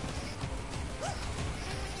BROZ.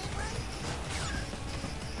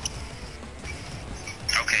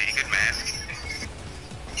 Okay, good mask.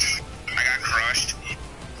 I got crushed.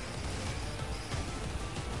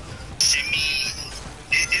 Shymii.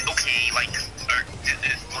 Okay, like,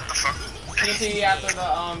 what the fuck? TNT after the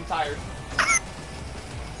tires.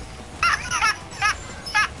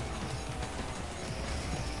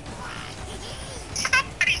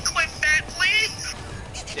 Somebody clip that, please.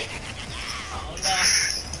 Oh no.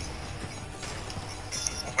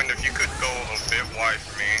 When if you could go a bit wide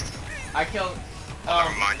for me. I killed.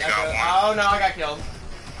 Never mind, you got one. Oh no, I got killed.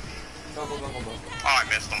 Go. Oh, I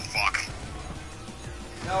missed him. Fuck.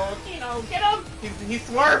 No, Akeno, get him! He's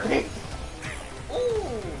swerving!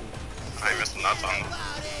 Ooh! I missed him that time.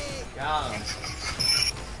 Got him.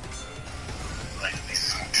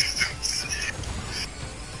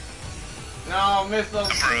 No, miss those.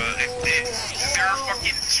 Bruh, if their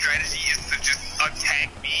fucking strategy is to just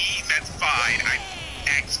attack me, that's fine. I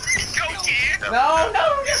actually don't care. No!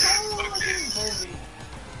 Okay.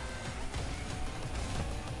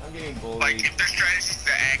 I'm getting bullied. Like, if their strategy is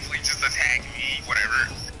to actually just attack me, whatever.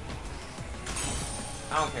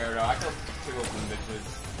 I don't care though, I killed 2 of them bitches.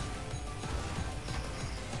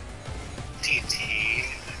 TNT.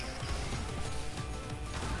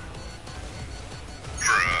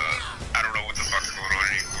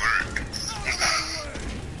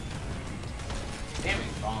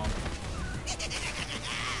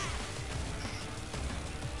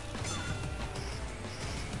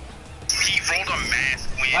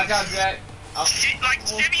 god, Jet.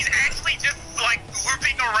 Shimmy's actually just like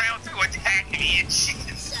looping around to attack me and shit.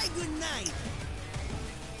 Say goodnight.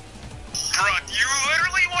 Bruh, do you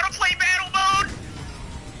literally want to play battle mode?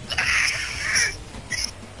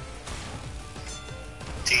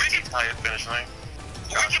 Team tie at finish line.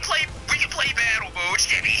 We can play battle mode,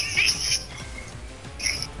 Shimmy.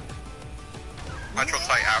 Nitro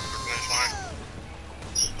tie after finish line.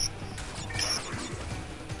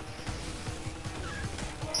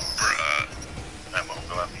 Bruh. That won't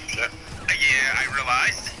go after you, Jet. Yeah, I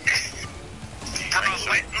realized.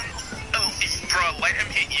 Bruh, let him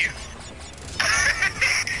hit you.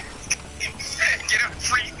 Get a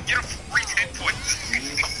free 10 points.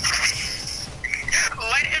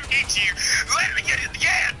 Let him hit you. Let him get it.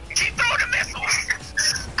 Yeah, keep throwing the missiles.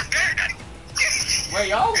 Wait,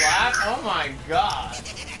 y'all laugh? Oh my god.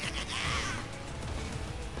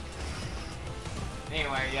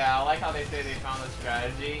 Anyway, yeah, I like how they say they found the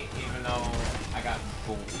strategy, even though I got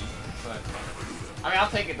bullied. But I mean, I'll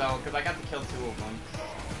take it though, because I got to kill 2 of them.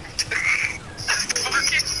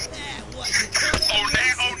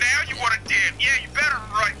 Oh now you want to dip? Yeah, you better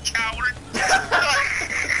run, coward.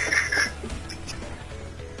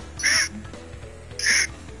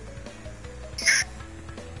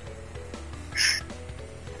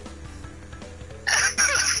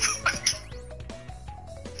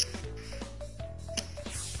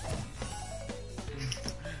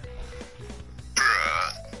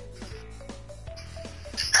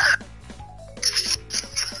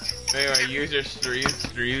 Anyway, use your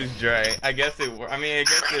streams right. I guess it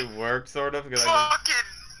worked sort of because Fucking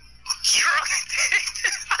drunk.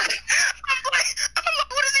 I'm like,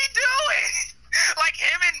 what is he doing? Like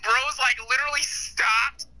him and Bros like literally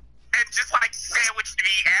stopped and just like sandwiched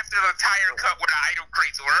me after the tire cut where the item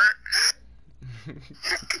crates were.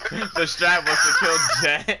 the strat was to kill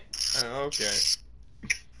Jet. Oh, okay.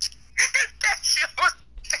 That shit was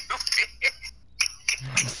stupid.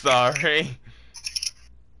 I'm sorry.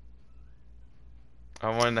 I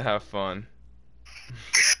wanted to have fun.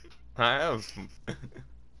 I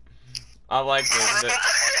like this. That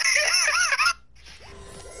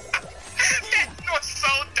was so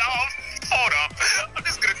dumb. Hold up. I'm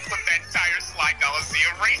just gonna put that tire slide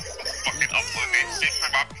Coliseum race. Fucking upload that shit for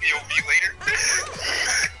my POV later.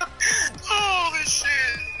 Holy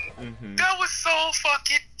shit. That was so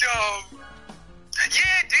fucking dumb.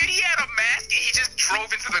 Yeah, dude, he had a mask and he just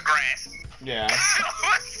drove into the grass. Yeah. It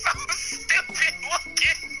was so stupid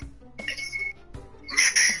looking.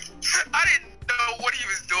 I didn't know what he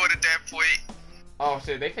was doing at that point. Oh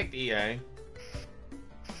shit, they picked EA.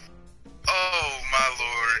 Oh my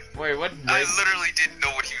lord. Wait, what? I literally didn't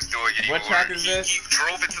know what he was doing anymore. What track is this? He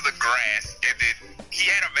drove into the grass and then he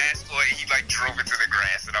had a mask on and he like drove into the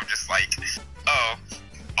grass and I'm just like, oh,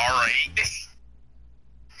 alright. This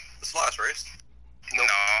last race? No.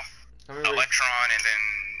 Electron and then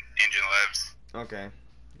Engine Labs. Okay.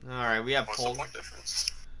 Alright, we have What's poll. the point difference?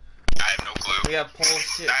 I have no clue. We have poll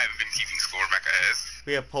shit. I haven't been keeping score, Mecha has.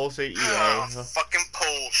 We have poll shit Oh, EA. fucking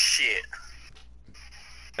pole shit.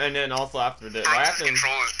 And then also after this, Bro's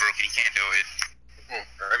controller is broken, he can't do it.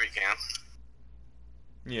 Revy can.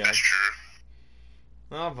 Yeah. That's true.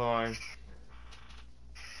 Oh boy.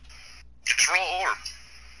 Just roll orb.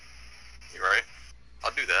 You're right.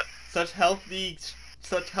 I'll do that. Such healthy.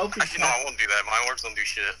 Actually, no, I won't do that. My orbs don't do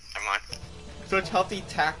shit. Never mind. Such healthy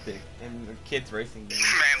tactic in the kids racing game.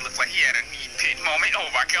 Man looks like he had a knee pit moment. Oh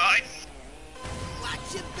my god.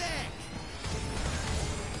 Watch your back.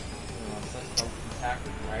 Oh, such healthy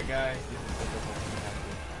tactic, right guys? This is such a healthy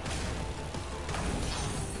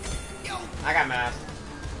tactic. I got masked.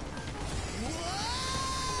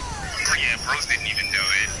 Yeah, Bros didn't even do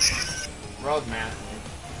it. Rose masked me.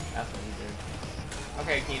 That's what he did.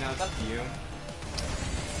 Okay, Kino, it's up to you.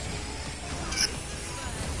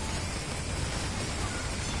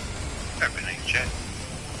 Right behind you, Jet.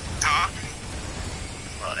 Huh?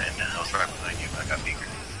 Well, and I was right behind you, but I got bigger.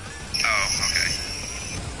 Oh, okay.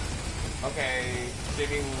 Okay,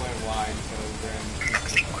 Shymii went wide, so Gren.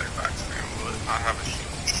 I have a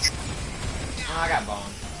shield. Oh, I got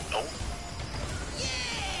bombed. Nope.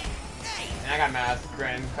 And I got masked.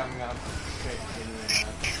 Gren coming up. Okay,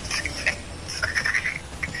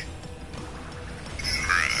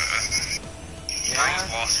 Bros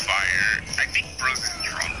lost fire. I think Bros is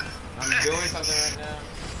drunk. I'm doing something right now.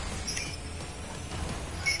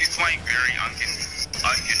 He's playing very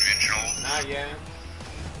unconventional. Not yet.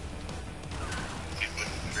 He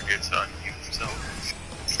wouldn't forget to unmute himself.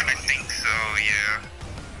 I think so, yeah.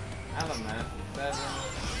 I have a mask. 7.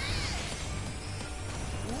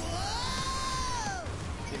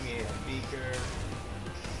 Give me a beaker.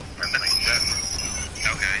 Right behind you, Jet.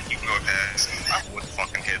 Okay. Go past. I would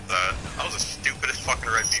fucking hit that. That was the stupidest fucking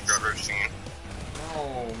red beaker I've ever seen.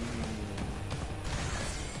 Oh.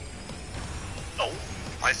 Oh,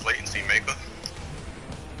 nice latency, Mecha.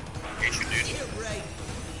 Hate you, dude.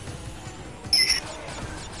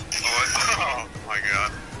 Oh my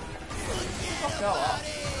god. Fell off.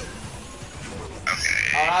 Okay.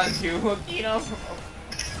 Oh, that was you, Akeno.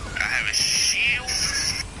 I have a shield.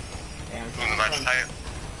 Damn, Doing the match tight.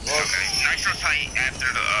 Okay. Nitro tight after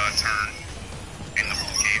the turn in the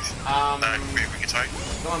blue cave. Maybe we can tight.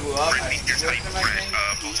 Someone blew up. Red I beaker switched tight, him, I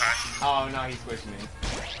think. blue tie. Oh, no, he switched me.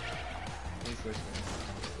 He switched me.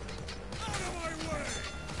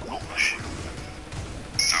 Oh shit.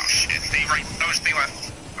 Stay right. No, stay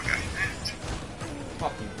left. Okay.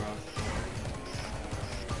 Fuck you, bro.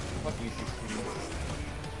 Fuck you, 16.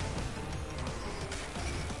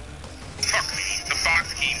 Fuck me. The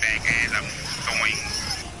box came back as I'm going.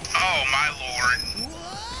 Oh my lord.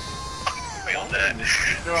 Failed that.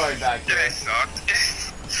 Destroyed back Yeah, here. that sucked.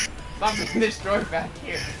 Stop being destroyed back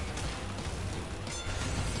here.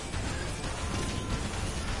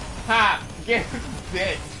 Ha! Get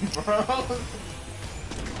this, bro.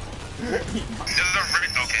 This is a red.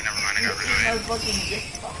 Okay, never mind. I got rid My of fucking dick.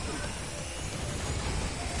 it.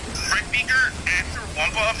 Red beaker after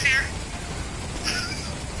Wumpa up here?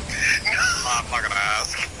 I'm not gonna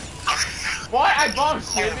ask. What? I bombed Oh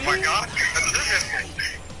Shymii? my god.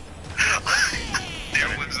 There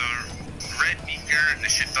was a red beaker and the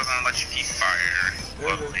shit doesn't let you keep fire.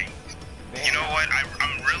 Lovely. Damn. You know what?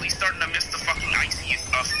 I'm really starting to miss the fucking icy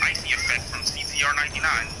effect from CTR99.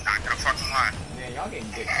 Not gonna fucking lie. Man, y'all getting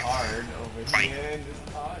dick hard over Fight. here in this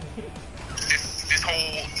pod. This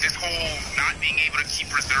whole not being able to keep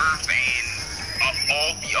reserves and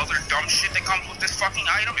all the other dumb shit that comes with this fucking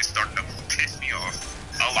item is starting to piss me off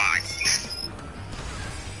a lot.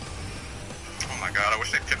 Oh my god, I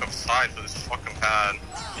wish they'd pick up side for this fucking pad.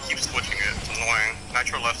 They keep switching it. It's annoying.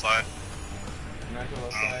 Nitro left side. Nitro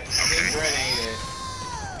left side. I Okay. think Gren ate it.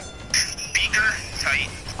 Beaker tight.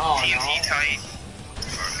 Oh, TNT no. tight.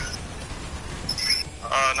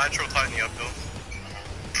 Nitro tight in the uphill.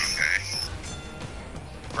 Okay.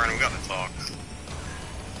 Brandon, we gotta talk.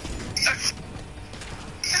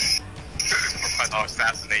 Trying to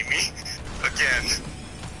assassinate me again.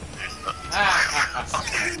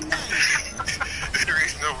 There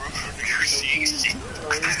is no room for negotiation.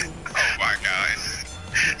 Oh my god.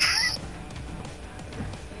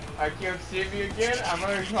 I killed Shymii again. I'm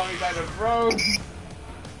gonna probably die to BROZ.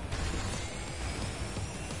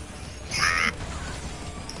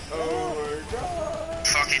 Oh my god.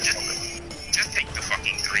 Fuck it, just take the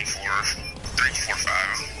fucking 3-4-5.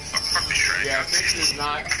 Fuck this track. Yeah, 6 is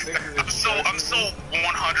not. 6 is I'm so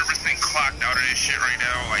 100% clocked out of this shit right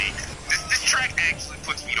now. Like, this track actually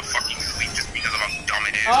puts me to fucking sleep just because of how dumb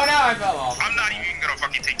it is. Oh no, I fell off. I'm not even gonna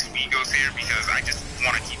fucking take speed goes here because I just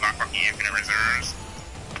want to keep my fucking infinite reserves.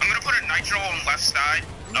 I'm gonna put a nitro on left side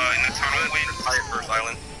in the tunnel when Tight first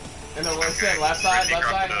island. And the what's that? Left side, left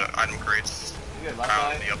Drop side. the item crates. Yeah, left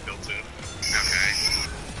Out side. in the uphill too. Okay.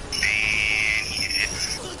 And he hit it.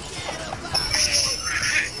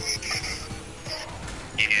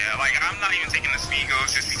 Yeah, like I'm not even taking the speed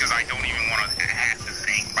goes just because I don't even want to have to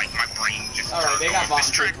think. Like my brain just Alright, turns they got off. This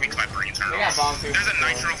bombed track too. makes my brain turn They got off. bombed too. There's a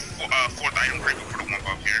nitro fourth item crate for the one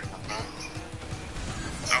up here.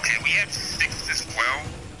 Okay, we have 6 as well.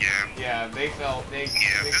 Yeah. Yeah, they felt. They.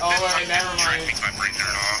 Yeah, they this oh wait, fucking never track mind. makes my brain turn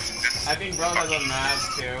off. This I think BROZ has a map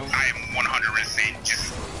too. I am 100% just.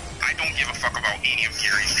 I don't give a fuck about any of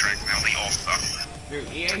Fury's tracks now. They all suck. Dude,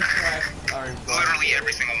 EA tracks are Literally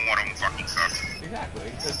every single one of them fucking sucks. Exactly.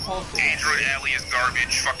 Because Pulse. Android Alley is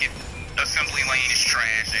garbage. Fucking Assembly Lane is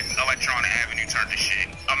trash. And Electron Avenue turned to shit.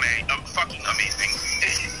 Fucking amazing.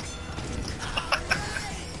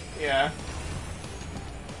 Yeah.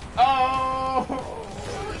 Oh.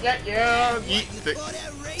 Yeah. Yeah,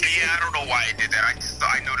 I don't know why I did that.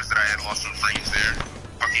 I noticed that I had lost some frames there.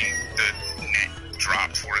 Fucking the net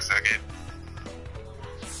dropped for a second.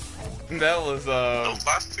 That was Those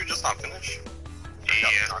last two just not finished. Yeah.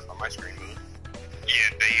 Knocked on my screen, dude.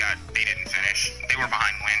 Yeah, they didn't finish. They were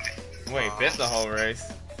behind wind. Wait, this the whole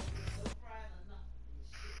race.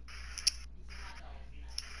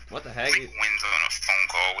 What the I heck? think Wynn's on a phone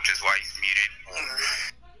call, which is why he's muted.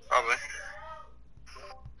 Probably.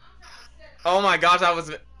 Oh my gosh, I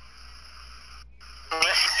was.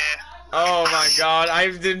 Oh my god,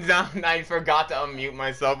 I forgot to unmute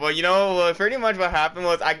myself. But you know, pretty much what happened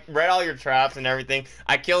was I read all your traps and everything.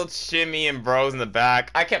 I killed Shymii and BROZ in the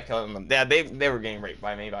back. I kept killing them. Yeah, they were getting raped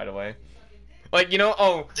by me, by the way. Like, you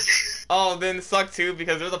know, then it sucked too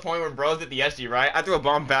because there was a point where BROZ did the SG, right? I threw a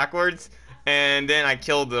bomb backwards and then I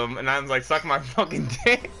killed him, and I was like, suck my fucking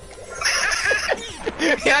dick.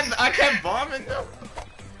 Yeah, I kept bombing them. Bro,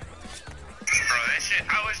 that shit,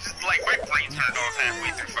 I was just like, my brain turned off halfway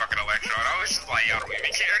through fucking Electron. I was just like, I don't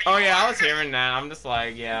even care Oh anymore. yeah, I was hearing that. I'm just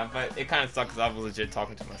like, yeah, but it kind of sucks 'cause I was legit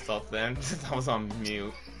talking to myself then, since I was on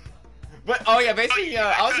mute. But, oh yeah, basically,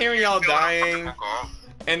 I was hearing y'all dying,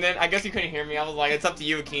 and then I guess you couldn't hear me. I was like, it's up to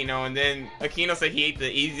you, Akeno, and then Akeno said he ate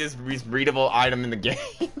the easiest readable item in the game.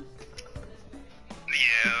 Yeah,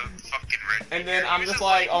 fucking red. And then I'm just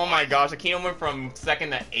like, oh my gosh, Akeno went from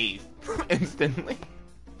 2nd to 8th instantly.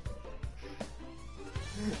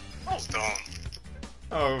 I was dumb.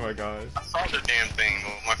 Oh my gosh. I saw the damn thing,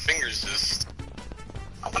 but my fingers just...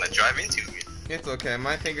 I want to drive into it. It's okay,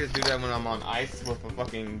 my fingers do that when I'm on ice with a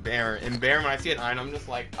fucking bear. And bear, when I see an iron, I'm just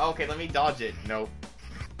like, oh, okay, let me dodge it. Nope.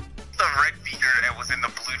 The red beaker that was in the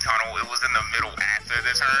blue tunnel, it was in the middle after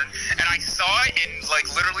the turn, and I saw it, and like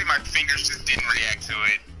literally my fingers just didn't react to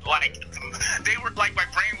it. Like they were like, my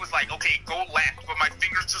brain was like, okay, go left, but my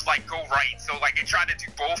fingers just like go right. So like it tried to do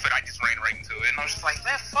both, and I just ran right into it, and I was just like,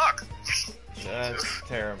 man, fuck. That's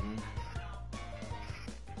terrible.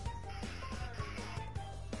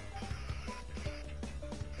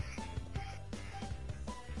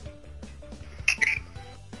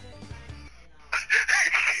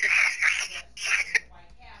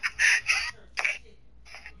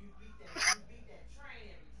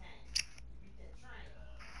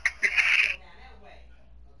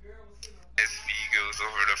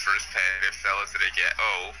 Over the first pad, it fell into the gap.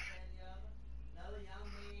 Oh.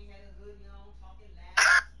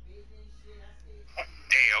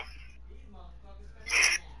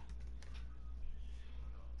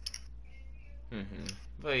 Damn.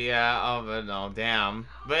 But yeah, oh but no, damn.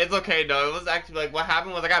 But it's okay though. It was actually like what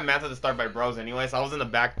happened was I got mapped at the start by BROZ anyway, so I was in the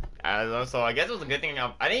back. So I guess it was a good thing.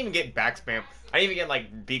 I didn't even get back spam. I didn't even get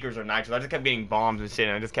like beakers or nitros. I just kept getting bombs and shit,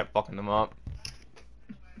 and I just kept fucking them up.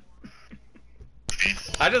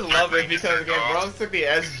 I just love it because again, BROZ took the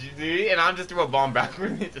SG and I just threw a bomb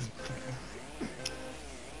backward and it just.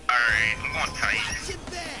 Alright, I'm going tight.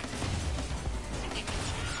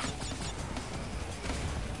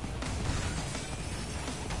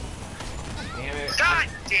 Damn it. God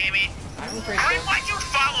damn it! I'm afraid. Why'd you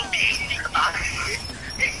follow me?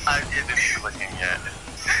 I didn't even look in yet.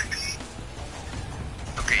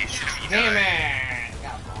 Okay, you should have Damn it!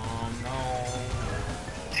 Got bomb, no.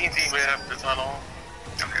 TNT way up the tunnel.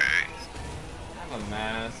 Okay. I have a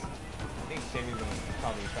mask. I think Shymii's gonna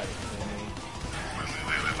probably try to kill me.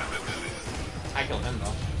 I killed him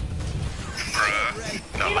though. Bruh.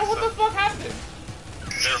 No, You know what the fuck happened?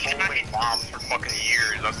 they're holding bombs for fucking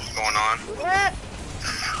years. That's what's going on.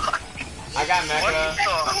 I got Mecha.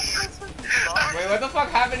 Wait, what the fuck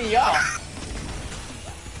happened to y'all?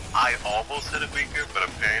 I almost hit a beaker, but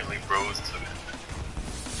apparently BROZ took it.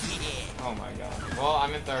 Oh my god. Well,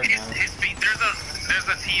 I'm in 3rd now. There's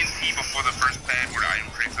a TNT before the first pad where the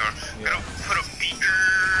item crates are. Yeah. Gonna put a beaker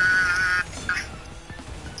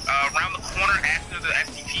around the corner after the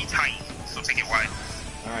STP tight. So take it wide.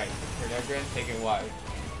 Alright, for that Gren, take it wide.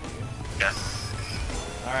 Yes.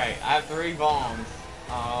 Alright, I have 3 bombs.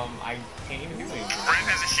 I can't even do anything. Gren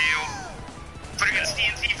has a shield. Putting in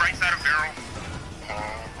TNT right side of barrel.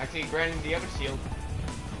 Actually, Gren, do you have a shield?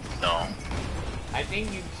 No. I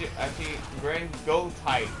think you should, actually, Gren, go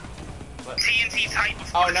tight. But, TNT tight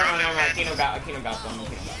before oh, the no, pad. Akeno got them.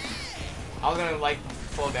 I was gonna, like,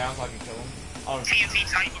 slow down so I could kill him. Oh, TNT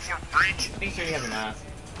tight before bridge. I think Shymii has a mask.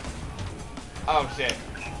 Oh, shit.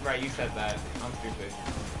 Right, you said that. I'm stupid.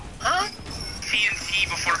 Huh? TNT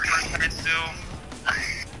before first pad still.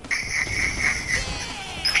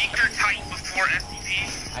 Beaker tight before STP.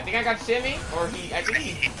 I think I got Shymii, or I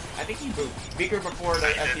think he booped. Beaker before the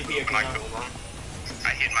STP Akeno. I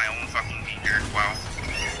hit my own fucking beaker. Wow.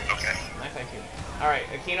 Okay. Nice IQ. Alright,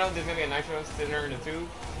 Akeno, there's gonna be a nitro center in the tube.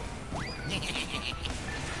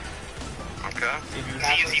 Okay. If you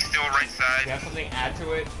have, TNT still right if side. you have something add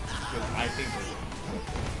to it, because I think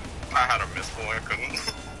I had a missile, I couldn't.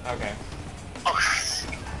 okay. Oh.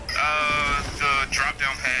 The drop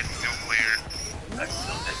down pad is still clear. That's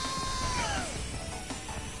still it.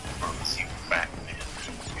 BROZ, you fat man.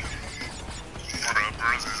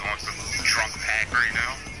 BROZ is on some drunk pack right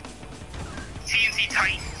now. TNT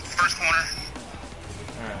tight, first corner.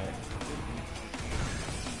 Alright.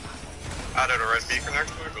 Added a red beaker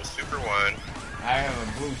next to it, goes super wide. I have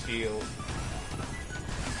a blue shield.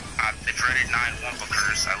 The dreaded 9 Wumpa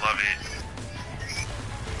curse, I love it.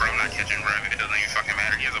 Bro, I'm not catching Revy, it doesn't even fucking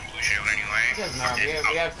matter, he has a blue shield anyway. It doesn't matter.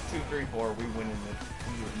 We have 2, 3, 4. We win in this.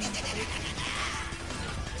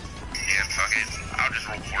 Yeah, fuck it. I'll just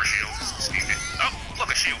roll 4 shields. Stupid. Oh,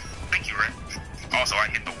 look, a shield. Thank you, Red. Also, I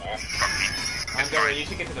hit the wall. Fuck me. I'm going. You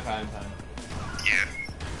should get to the pad in time. Yeah.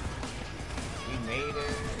 We made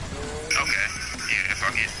it. Okay. Yeah,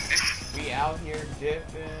 fuck it. We out here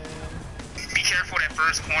dipping. Be careful that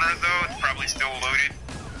first corner, though. It's probably still loaded.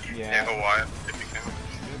 Yeah. Go wide if you can.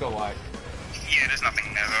 Just go wide. Yeah, there's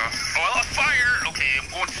nothing there, though. Oh, I lost fire. Okay,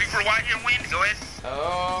 I'm going super wide here, Wind. Go ahead.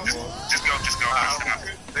 Oh. Just go. Just go.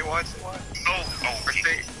 Stay wide, stay wide. Oh.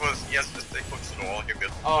 Stay close. Yes, just stay close to the wall. You're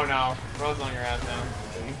good. Oh no. Bro's on your ass now.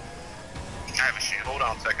 I have a shield. Hold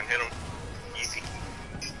on a second. Hit him. Easy.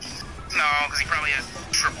 No, because he probably has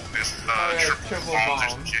triple triple bombs or bomb.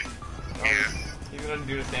 some shit. Oh, Yeah. He's gonna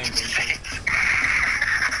do the same thing.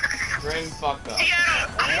 Gren fucked up.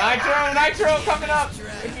 Yeah. Nitro coming up!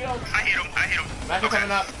 I hit him. Nitro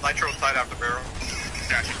coming up. Nitro side after barrel.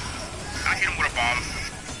 Gotcha. I hit him with a bomb.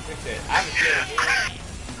 Good shit. I have a shield.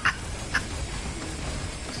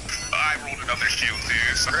 I rolled another shield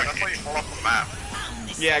too. So Gren, that's why you fall off the map.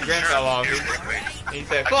 Yeah, Gren fell off. He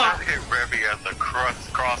said, I fuck! tried to hit Revy at the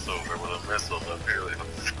crossover with a missile, but barely.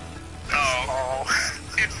 Oh,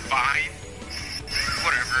 it's fine.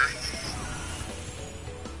 Whatever.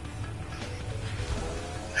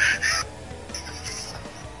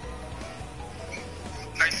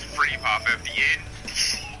 Nice free pop at the end.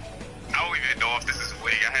 I don't even know if this is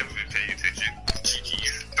winning. I haven't been paying attention.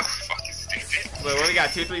 GG's. The fuck is stupid. Wait, what we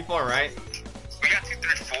got? 2, 3, 4, right? We got 2,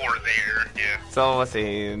 3, 4 there. Yeah. So let's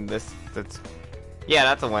see. Yeah,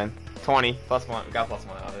 that's a win. 20 plus 1. We got plus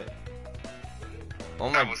 1 out of it. Oh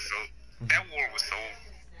my. That war was so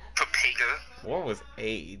Papega. War was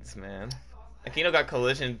AIDS, man. Akeno got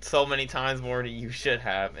collision so many times more than you should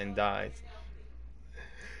have and died.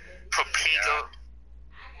 Papega.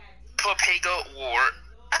 Papega war.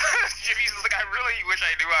 Jimmy's like, I really wish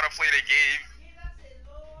I knew how to play the game.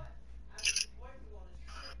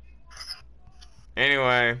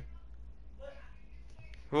 Anyway.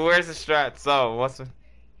 Where's the strat? So, what's the... You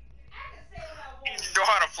know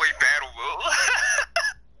how to play battle mode.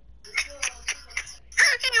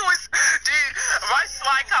 He was, dude, my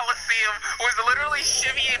slide Coliseum was literally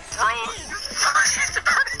Shymii and BROZ just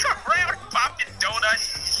running around popping donuts.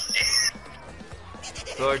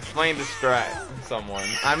 So explain the strat, someone.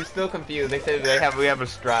 I'm still confused. They said we have a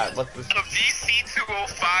strat. What's the... A VC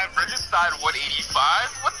 205, Regicide 185?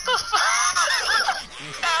 What the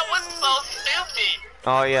fuck? That was so stupid.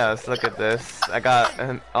 Oh yes, look at this. I got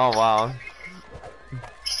oh wow.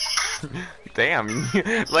 Damn.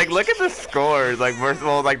 Like look at the scores. Like first of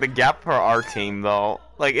all, like the gap for our team though.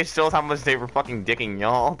 Like it shows how much they were fucking dicking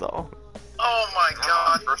y'all though. Oh my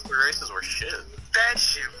god. First 3 races were shit. That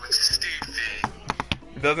shit was stupid.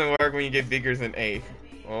 It doesn't work when you get bigger than 8.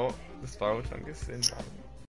 Well, the Star Chunk is in.